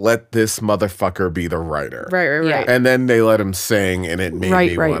just let this motherfucker be the writer. Right. And then they let him sing, and it made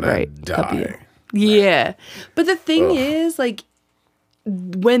me want to die. Yeah. But the thing is, like,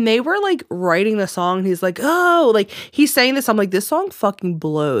 when they were like writing the song, he's like, like he's saying this, I'm like, this song fucking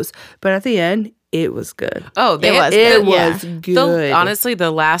blows. But at the end, it was good. It was good. Honestly, the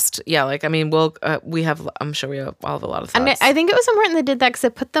last, like, I mean, I'm sure we all have a lot of thoughts. I mean, I think it was important they did that because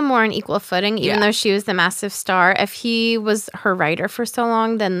it put them more on equal footing, even though she was the massive star. If he was her writer for so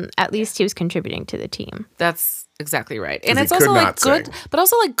long, then at least he was contributing to the team. That's exactly right. And it's also like good, but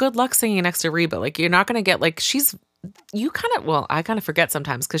also like good luck singing next to Reba. Like, you're not going to get, like, she's I kind of forget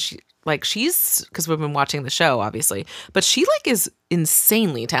sometimes because because we've been watching the show, obviously, but she like is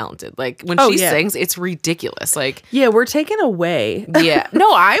insanely talented. Like when she sings, it's ridiculous. Like, yeah, we're taken away. Yeah.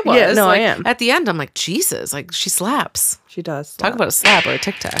 No, I was. Yeah, no, like, I am. At the end, I'm like, Jesus, like she slaps. She does. Talk about a slap or a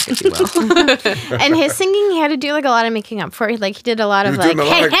tic tac, if you will. And his singing, he had to do like a lot of making up for it. Like he did a lot of like,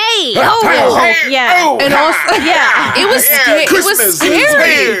 hey, yeah. Oh, And also, yeah. It was scary. It was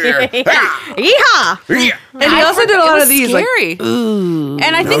scary. Yeehaw! And he also did a lot of these, scary. like, ooh.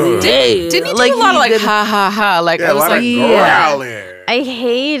 And I think didn't he do like a lot of like did- ha ha ha? Like Yeah, I was like, growling. I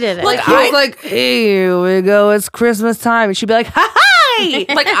hated it. Like, He was like, here we go, it's Christmas time. And she'd be like, hi!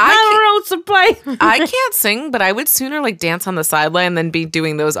 Like, I wrote some play. I can't sing, but I would sooner like dance on the sideline than be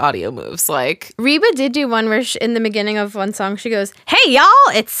doing those audio moves. Like Reba did do one where in the beginning of one song she goes, "Hey y'all,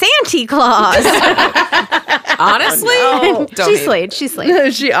 it's Santa Claus." honestly, don't She hate slayed. She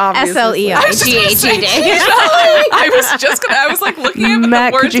slayed. She obviously. SLEIGHT. I was like looking at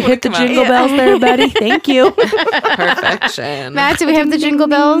Matt, the words could you when hit it the come out. jingle bells there, buddy? Thank you. Perfection. Matt, do we have the jingle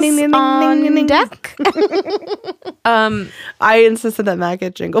bells on deck? I insisted that Matt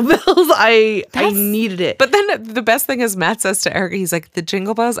get jingle bells. I needed it. But then the best thing is Matt says to Erica, he's like, the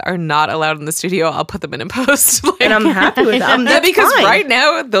jingle bells are not allowed in the studio. I'll put them in post. Like, And I'm happy with that. yeah, because fine. right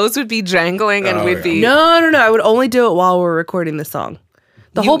now those would be jangling and we'd be. No. I would only do it while we're recording the song.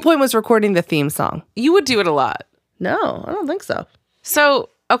 The whole point was recording the theme song. You would do it a lot. No, I don't think so. So,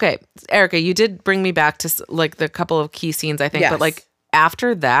 okay, Erica, you did bring me back to like the couple of key scenes, I think. Yes. But like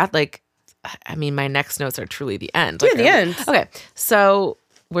after that, like, I mean, my next notes are truly the end. Like, the end. Okay, so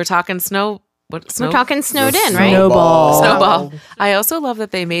we're talking snow. What, snow? We're talking snowed in, right? Snowball. I also love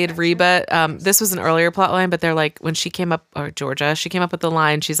that they made Reba. This was an earlier plot line, but they're like when she came up, or Georgia, she came up with the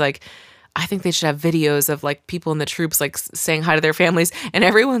line. She's like, I think they should have videos of like people in the troops like saying hi to their families, and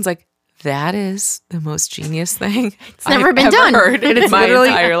everyone's like, that is the most genius thing it's never been ever done. heard in my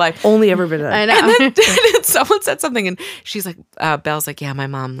entire life. Only ever been done. I know. And then someone said something, and she's like, Belle's like, yeah, my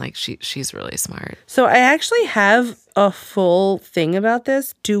mom, like she's really smart. So I actually have a full thing about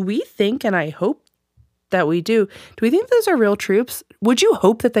this. Do we think, and I hope that we do we think those are real troops? Would you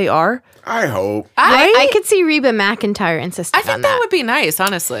hope that they are? I hope. I could see Reba McEntire insisting I think on that that. would be nice,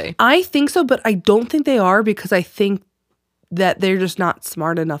 honestly. I think so, but I don't think they are because I think that they're just not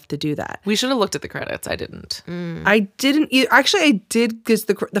smart enough to do that. We should have looked at the credits. I didn't. I didn't actually. I did because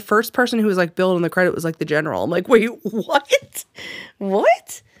the first person who was like billed on the credit was like the general. I'm like, wait,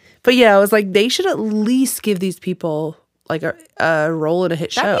 what? But yeah, I was like, they should at least give these people like a role in a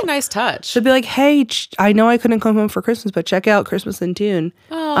hit show. That'd be a nice touch. So be like, hey, I know I couldn't come home for Christmas, but check out Christmas in Tune.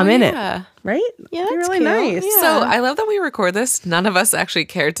 Oh, I'm in yeah. it. Right? Yeah, Be that's really cute. nice. Yeah. So I love that we record this. None of us actually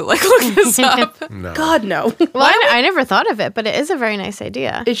cared to like look this up. No. God, no. Well, I never thought of it, but it is a very nice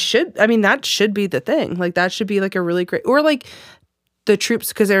idea. It should. I mean, that should be the thing. Like, that should be like a really great, or like the troops,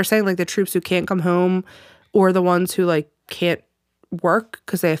 because they were saying like the troops who can't come home or the ones who like can't work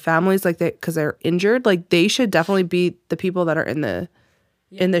because they have families, like because they're injured. Like, they should definitely be the people that are in the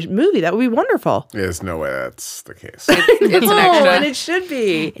movie. That would be wonderful. There's no way that's the case. It's an Oh, extra. and it should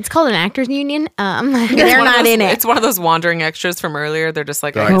be. It's called an actors union. They're It's one of not those- in it. It's one of those wandering extras from earlier. They're just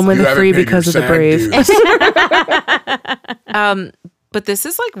like, Like, Home with you the haven't free paid because your of the SAG brave. dues. but this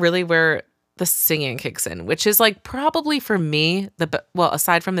is like really where the singing kicks in, which is like probably for me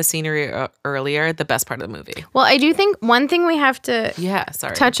aside from the scenery earlier, the best part of the movie. Well, I do think one thing we have to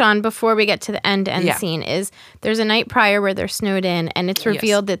touch on before we get to the end scene is there's a night prior where they're snowed in, and it's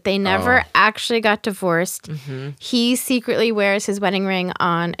revealed that they never actually got divorced. He secretly wears his wedding ring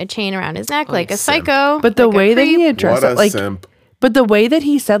on a chain around his neck like a psycho. But the like a way that creep. he addressed What a it, like, simp. but the way that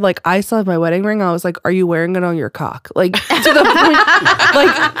he said, like, I still have my wedding ring, I was like, are you wearing it on your cock? Like, to the point,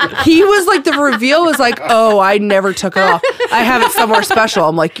 like, he was like, the reveal was like, oh, I never took it off. I have it somewhere special.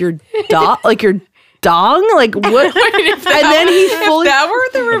 I'm like, your dong? Like, what? And then he fully. If that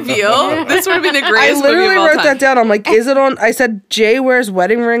were the reveal, this would have been the I greatest literally movie of all wrote time. that down. I'm like, is it on? I said, Jay wears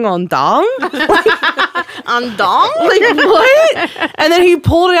wedding ring on dong? on dong. Like, what? And then he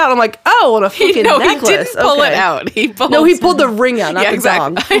pulled it out. I'm like, oh, on a fucking No, necklace. he didn't pull it out. He pulled the ring out, not Yeah, the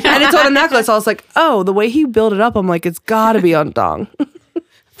exactly. dong. And it's on a necklace. I was like, oh, the way he built it up, I'm like, it's got to be on dong.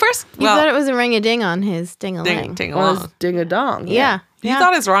 First, You thought it was a ring a ding on his ding a ling. ding On his along. ding a dong. Yeah. You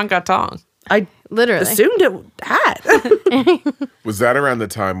thought his wrong got tong. I Literally. assumed it had. Was that around the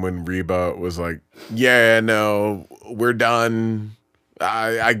time when Reba was like, yeah, no, we're done.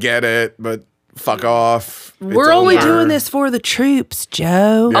 I get it, but fuck off. It's We're only over." doing this for the troops,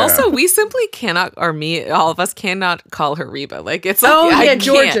 Joe. Yeah. Also, we simply cannot, or me, all of us cannot call her Reba. Like, it's like, Oh, I yeah, can't.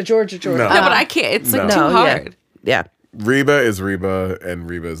 Georgia. No. No, but I can't. It's like No. too No, yeah. hard. Yeah. Reba is Reba, and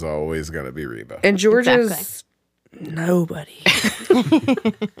Reba's always going to be Reba. And Georgia's Exactly. Nobody.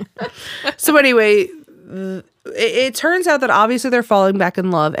 So anyway, it turns out that obviously they're falling back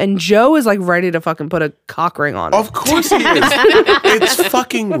in love, and Joe is like ready to fucking put a cock ring on it. Of course he is. It's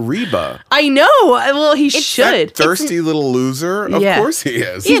fucking Reba. I know. Well, he should. That thirsty little loser. Of course he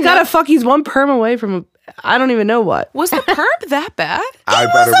is. He's got to fuck. He's one perm away from I don't even know what. Was the perm that bad? I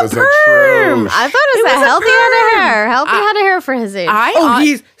bet it was perm. atrocious. I thought it was a healthy head of hair. Healthy head of hair for his age.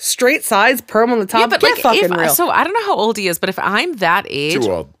 He's straight sides, perm on the top. Yeah, but Get like, fucking real. so I don't know how old he is, but if I'm that age,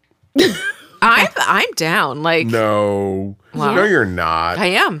 Too old. I'm down. Like, No. Wow. No, you're not. I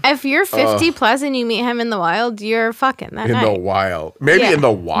am. If you're 50 plus and you meet him in the wild, you're fucking that In night. the wild. Maybe in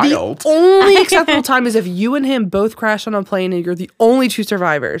the wild. Only acceptable time is if you and him both crash on a plane and you're the only two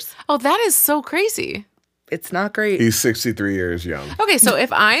survivors. Oh, that is so crazy. It's not great. He's 63 years young. Okay, so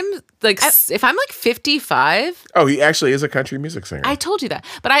if I'm like 55, Oh, he actually is a country music singer. I told you that,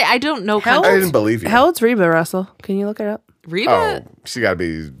 but I don't know. I country. didn't believe you. How old's Reba, Russell? Can you look it up? Reba. Oh, she got to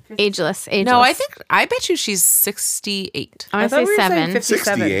be Ageless. No, I bet you she's 68. I want to thought say we were saying 7.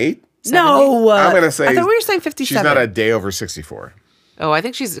 57. 68. No. I'm going to say I thought we were saying 57. she's not a day over 64. Oh, I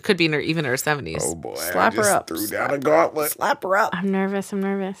think could be even in her 70s. Oh, boy. Slap I her just up. threw down a gauntlet. Slap her up. I'm nervous.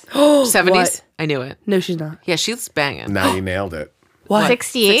 70s? What? I knew it. No, she's not. Yeah, she's banging. Now you nailed it. What?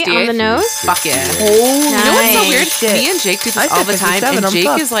 68 on the 68? nose. Fuck yeah. Oh, You know what's so weird? shit. Me and Jake do I this said all the time, 57, and I'm Jake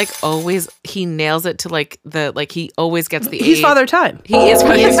fucked. is like always, he nails it to like he always gets the He's age. Father Time. He is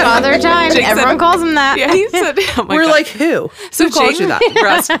His father time. Jake said- Everyone calls him that. Yeah, he said, oh my We're God. like, who? So Who called Jake, you that?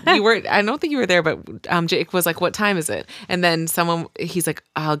 Russ, you were. I don't think you were there, but Jake was like, "What time is it?" And then he's like,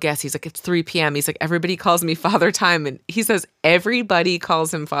 "I'll guess." He's like, "It's 3 p.m." He's like, "Everybody calls me Father Time," and he says everybody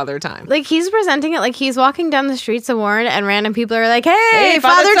calls him Father Time. Like he's presenting it like he's walking down the streets of Warren and random people are like, "Hey,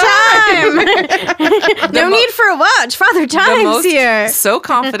 Father Father Time! No need for a watch. Father Time's here." So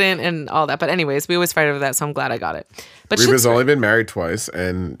confident and all that. But anyways, we always fight over that, so I'm glad I got it. But Reba's only been married twice,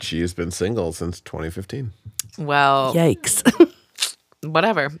 and she has been single since 2015. well, Yikes.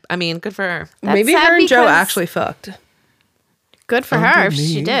 whatever. I mean, good for her. That's Maybe sad her and Joe because- actually fucked. Good for her if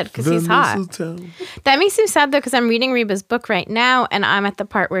she did, because he's hot. That makes me sad though, because I'm reading Reba's book right now, and I'm at the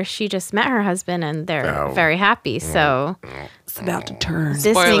part where she just met her husband, and they're very happy. So It's about to turn. this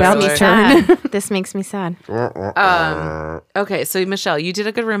Spoiler makes me alert. sad. This makes me sad. Okay, so Michelle, you did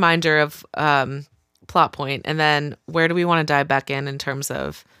a good reminder of plot point, and then where do we want to dive back in terms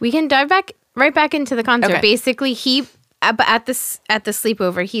of? We can dive right back into the concert. Okay. Basically, at the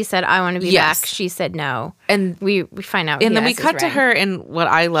sleepover, he said, "I want to be Yes. back." She said no, And we find out. And he then we has his cut to ring. her in what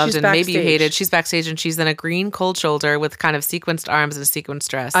I loved She's and maybe you backstage. hated. She's backstage and she's in a green cold shoulder with kind of sequenced arms and a sequenced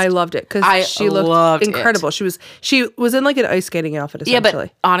dress. I loved it I because she loved looked it. incredible. She was in like an ice skating outfit Yeah, essentially.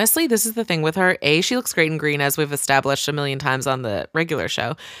 but honestly, this is the thing with her. A, she looks great in green, as we've established a million times on the regular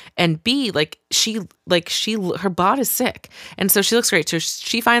show. And B, her bod is sick. And so she looks great. So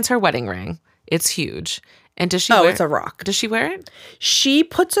she finds her wedding ring. It's huge. And does she wear it's a rock. Does she wear it? She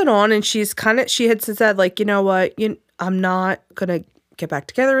puts it on and she had said like, you know what, I'm not gonna get back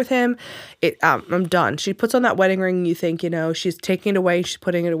together with him. I'm done. She puts on that wedding ring and you think, she's taking it away, she's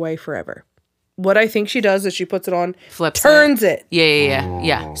putting it away forever. What I think she does is she puts it on, Flips turns it.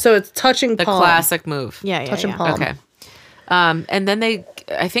 Yeah. So it's touching The palm. classic move. Yeah. Touching palm. Okay. And then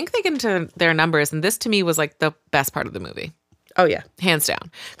I think they get into their numbers, and this to me was like the best part of the movie. Oh yeah. Hands down.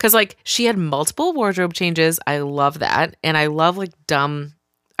 Because like she had multiple wardrobe changes. I love that. And I love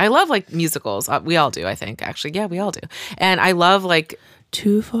musicals. We all do, I think, actually. Yeah, we all do. And I love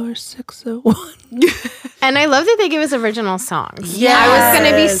 24601. And I love that they give us original songs. Yes, I was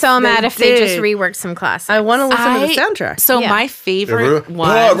going to be so they mad if they just did. reworked some classics. I want to listen to the soundtrack. So Yeah. my favorite one.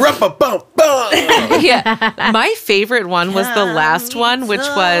 My favorite one was the last one, which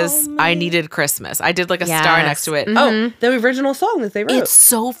was I Needed Christmas. I did like a star Yes. next to it. Oh, the original song that they wrote. It's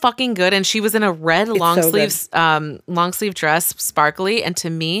so fucking good. And she was in a red long sleeve dress, sparkly. And to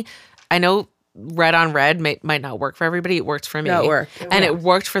me, I know red on red might not work for everybody. It worked for me. No, it worked. And it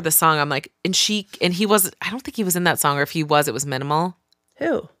worked for the song. I'm like, and he was, I don't think he was in that song, or if he was, it was minimal.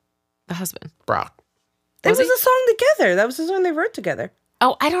 Who? The husband. Brock. That was he? a song together. That was the song they wrote together.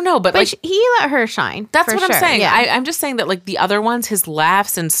 Oh, I don't know. But like, he let her shine. that's for what I'm sure. saying. Yeah. I'm just saying that like the other ones, his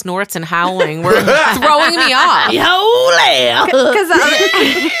laughs and snorts and howling were throwing me off.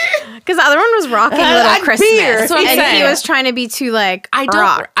 Because the other one was rocking Little Christmas. That's what I'm and saying. he was trying to be too like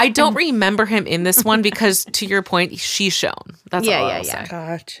rock. I don't remember him in this one because to your point, she's shown. That's all I'll say.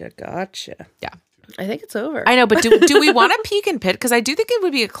 Gotcha. Yeah. I think it's over. I know, but do we want to peek and pit? Because I do think it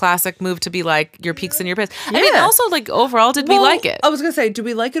would be a classic move to be like your peaks and your pits. I mean, Yeah. also like overall, did we like it? I was gonna say, do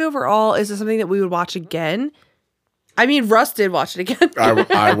we like it overall? Is it something that we would watch again? I mean, Russ did watch it again.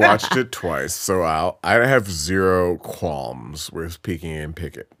 I watched it twice, so I have zero qualms with peeking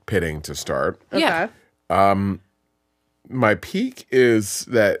and pitting to start. Yeah. My peak is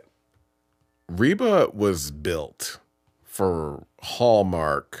that Reba was built for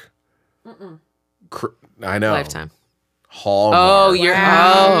Hallmark. I know. Lifetime. Hallmark.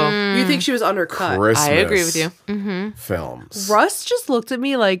 You think she was undercut? Christmas I agree with you. films. Russ just looked at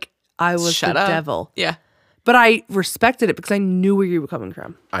me like I was Shut the up. devil. Yeah. But I respected it because I knew where you were coming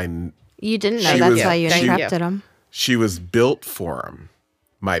from. You didn't know She that's was- why you Thank interrupted him. She was built for him.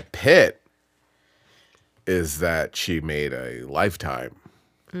 My pit is that she made a Lifetime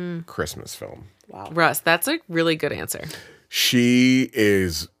Christmas film. Russ, that's a really good answer. She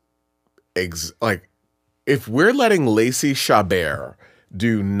is like, if we're letting Lacey Chabert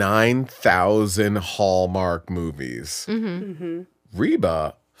do 9,000 Hallmark movies,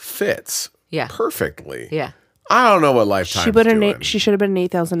 Reba fits perfectly. Yeah. I don't know what Lifetime She should have been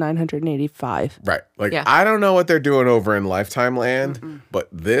 8,985. Right. Like, Yeah. I don't know what they're doing over in Lifetime land, but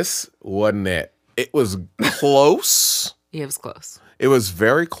this wasn't it. It was close. Yeah, it was close. It was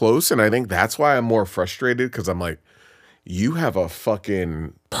very close. And I think that's why I'm more frustrated, because I'm like, you have a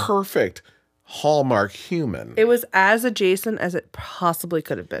fucking perfect Hallmark human. It was as adjacent as it possibly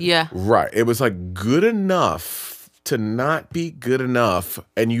could have been. Yeah. Right. It was like good enough to not be good enough.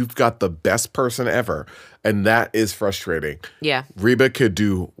 And you've got the best person ever. And that is frustrating. Yeah. Reba could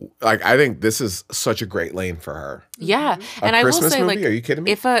do, like, I think this is such a great lane for her. Yeah. And I Christmas will say, movie? like, Are you kidding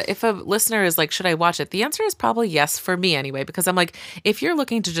me? if a listener is like, should I watch it? The answer is probably yes for me anyway, because I'm like, if you're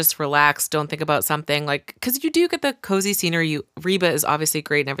looking to just relax, don't think about something, like, because you do get the cozy scenery. Reba is obviously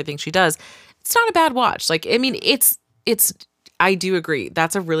great in everything she does. It's not a bad watch. Like, I mean, it's. I do agree.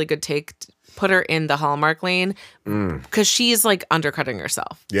 That's a really good take. Put her in the Hallmark lane because she's like undercutting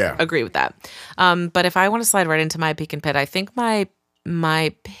herself. Yeah. Agree with that. But if I want to slide right into my peak and pit, I think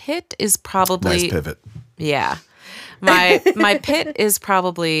my pit is probably Nice pivot. Yeah. My pit is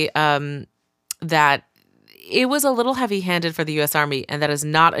probably that it was a little heavy-handed for the U.S. Army, and that is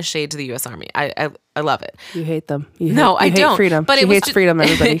not a shade to the U.S. Army. I love it. You hate them. I hate don't. freedom. But she it was hates freedom,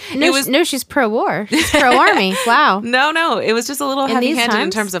 everybody. No, she's pro-war. She's pro-army. Wow. No, it was just a little In these heavy-handed in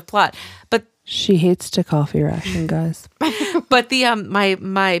times? terms of plot. But She hates to coffee ration, guys. but the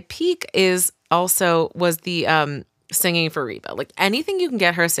my peak was the singing for Reba. Like, anything you can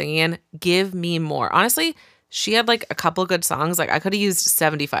get her singing in, give me more. Honestly, she had like a couple good songs. Like, I could have used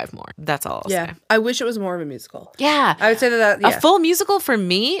 75 more. That's all I'll say. I wish it was more of a musical. Yeah. I would say that. A full musical for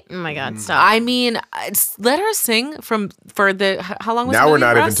me. Oh my God, stop. I mean, let her sing for the how long was Now the we're movie,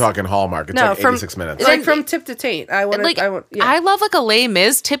 not even Russ? talking Hallmark. It's No, like from 86 minutes. It's like from tip to taint. I want Like, yeah. I love like a Les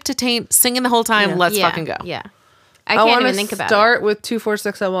Mis, tip to taint, singing the whole time. Yeah. Let's yeah, fucking go. Yeah. I I can't want even to think about it. start with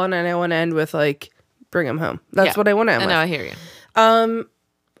 24601 and I want to end with like bring him home. That's Yeah. what I want to end I with. know, I hear you.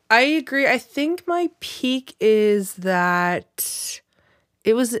 I agree. I think my peak is that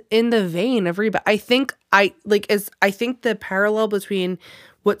it was in the vein of Reba. I think the parallel between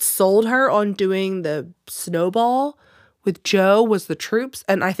what sold her on doing the Snowball with Joe was the troops,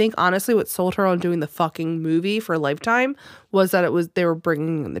 and I think honestly what sold her on doing the fucking movie for Lifetime was that they were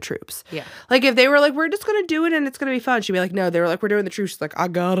bringing in the troops. Yeah. Like if they were like, we're just gonna do it and it's gonna be fun, she'd be like, no. They were like, we're doing the troops. She's like, I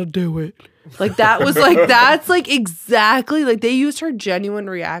gotta do it. Like that was like that's like exactly like they used her genuine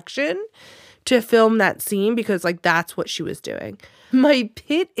reaction to film that scene because like that's what she was doing. My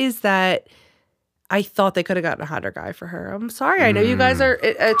pit is that I thought they could have gotten a hotter guy for her. I'm sorry. I know you guys are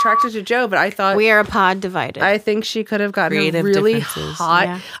attracted to Joe, but I thought We are a pod divided. I think she could have gotten Creative a really differences. hot.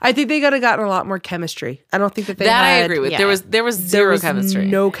 Yeah. I think they could have gotten a lot more chemistry. I don't think that they That I had, agree with. yeah. There was There zero was chemistry.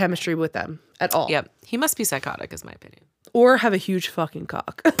 no chemistry with them at all. Yep. He must be psychotic, is my opinion. Or have a huge fucking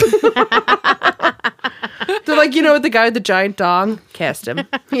cock. They're like, the guy with the giant dong? Cast him.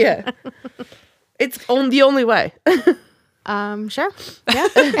 Yeah. It's the only way. Sure. Yeah.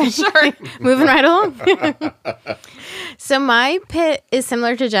 Sure. Moving right along. So my pit is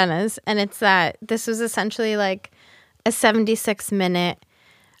similar to Jenna's, and it's that this was essentially like a 76-minute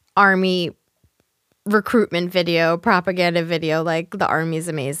army recruitment video, propaganda video, like the army's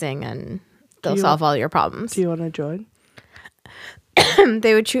amazing and they'll solve all your problems. Do you want to join?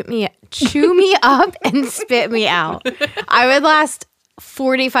 They would chew me up and spit me out. I would last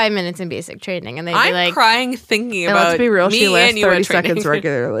 45 minutes in basic training, and they'd be I'm like, crying thinking And about let's be real, me she lasts and you at 30 training. seconds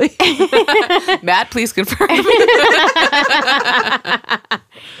regularly. Matt, please confirm.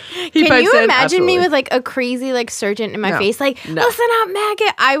 Can you imagine me with like a crazy like surgeon in my No. face, like, listen up,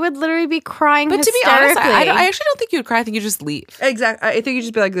 maggot? I would literally be crying But to be honest, hysterically. I actually don't think you would cry. I think you just leave. Exactly. I think you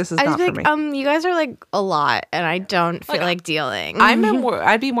just be like, this is I'd not be for like, me. you guys are like a lot, and I don't feel like dealing.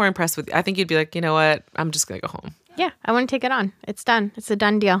 I'd be more impressed with. I think you'd be like, you know what? I'm just gonna go home. Yeah, I want to take it on. It's done. It's a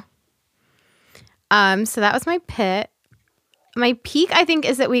done deal. So that was my pit. My peak, I think,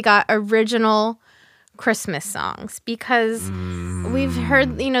 is that we got original Christmas songs because we've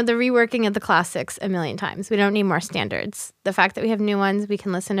heard, the reworking of the classics a million times. We don't need more standards. The fact that we have new ones, we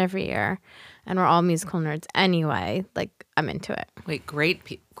can listen every year, and we're all musical nerds anyway. Like, I'm into it. Wait, great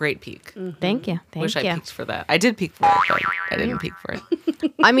peak. Thank you. Wish I peaked for that. I did peak for it, but I didn't peak for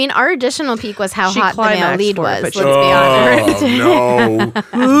it. I mean, our additional peak was how She hot the male climaxed lead for it, was. but Let's she- be honest.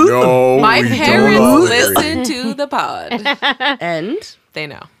 No, My we don't parents all agree. listen to the pod. And They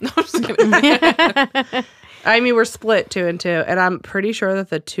know. No, I'm just kidding. I mean, we're split 2 and 2, and I'm pretty sure that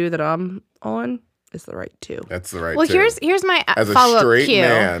the 2 that I'm on is the right 2. That's the right. Well, too. here's my as a follow-up straight cue.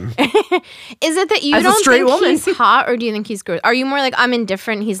 man. Is it that you As a don't straight think woman. he's hot, or do you think he's gross? Are you more like I'm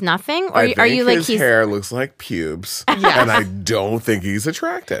indifferent, he's nothing, or I are you think like his he's? hair looks like pubes, and I don't think he's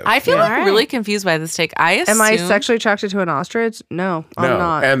attractive. I feel Yeah. like Alright. really confused by this take. I assume, Am I sexually attracted to an ostrich? No, I'm no.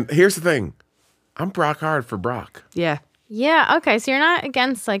 not. And here's the thing, I'm Brock hard for Brock. Yeah. Yeah. Okay. So you're not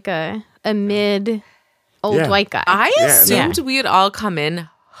against like a mid old Yeah. white guy. I Yeah, assumed we'd all come in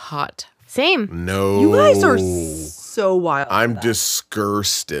hot. Same. No, You guys are so wild. I'm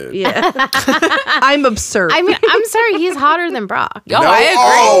disgusted. Yeah. I'm absurd. I mean, I'm sorry, he's hotter than Brock. Oh, No, I agree.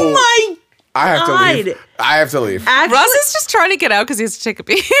 oh, my I have to leave. God. I have to leave. Actually, Russ is just trying to get out because he has to take a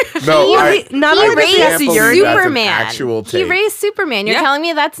pee. No, not he only does he raised have to believe urinate, that's an Superman. actual He take. raised Superman. You're Yeah. telling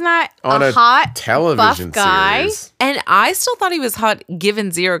me that's not on a hot television buff guy? series. And I still thought he was hot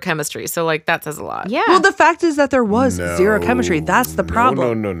given zero chemistry. So, like, that says a lot. Yeah. well, the fact is that there was No. zero chemistry. That's the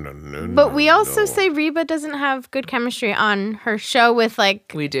problem. No. but we also no. say Reba doesn't have good chemistry on her show with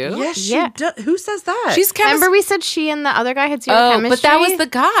like. We do? Yes, she Yeah. does. Who says that? She's chemistry. Remember we said she and the other guy had zero Oh, chemistry. but that was the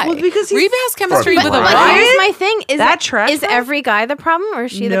guy. Well, because he's- Reba has chemistry But with a Brian- But guy. here's my thing: That tracks, is though? every guy the problem, or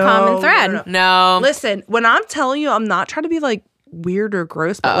is she the No, common thread? no, No. Listen, when I'm telling you, I'm not trying to be like weird or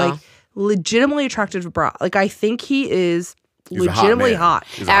gross, but like legitimately attracted to Brock. Like I think he is He's a hot legitimately man. hot.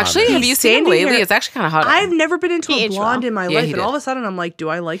 He's a hot Actually, man. have He's you seen him standing lately? here- It's actually kind of hot. I've never been into He a aged blonde well. in my Yeah, life, he and did. all of a sudden I'm like, do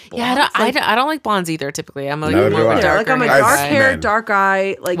I like blondes? Yeah, I don't like blondes either. Typically, I'm like Neither more do of I. a darker like I'm a hair dark guy. hair, men. dark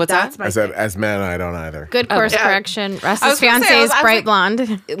eye. Like What's that's that? my I said, as men, I don't either. Good course correction. I Russ's was gonna fiance say, I was is bright like-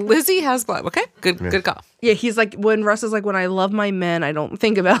 blonde. Lizzie has blonde. Okay, good call. Yeah, he's like when Russ is like when I love my men, I don't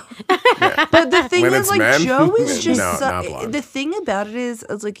think about. But the thing When is, it's like men? Joe is just No, not blonde. the thing about it is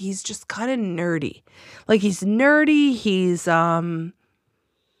like he's just kind of nerdy. Like he's nerdy. He's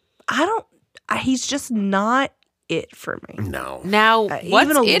he's just not it for me. No. Now, what's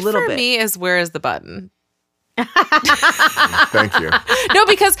even a it little for bit. me is where is the button? Thank you. No,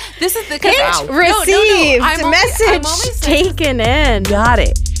 because this is the Hint received. Message taken in. Got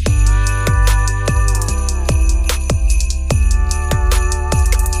it.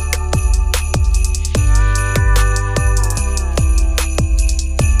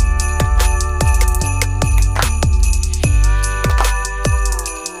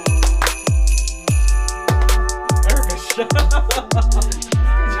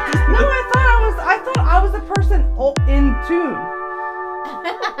 No, I thought I was the person in tune.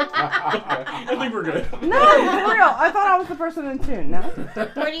 I think we're good. No, for real. I thought I was the person in tune. No.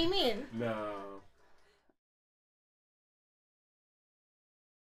 What do you mean? No.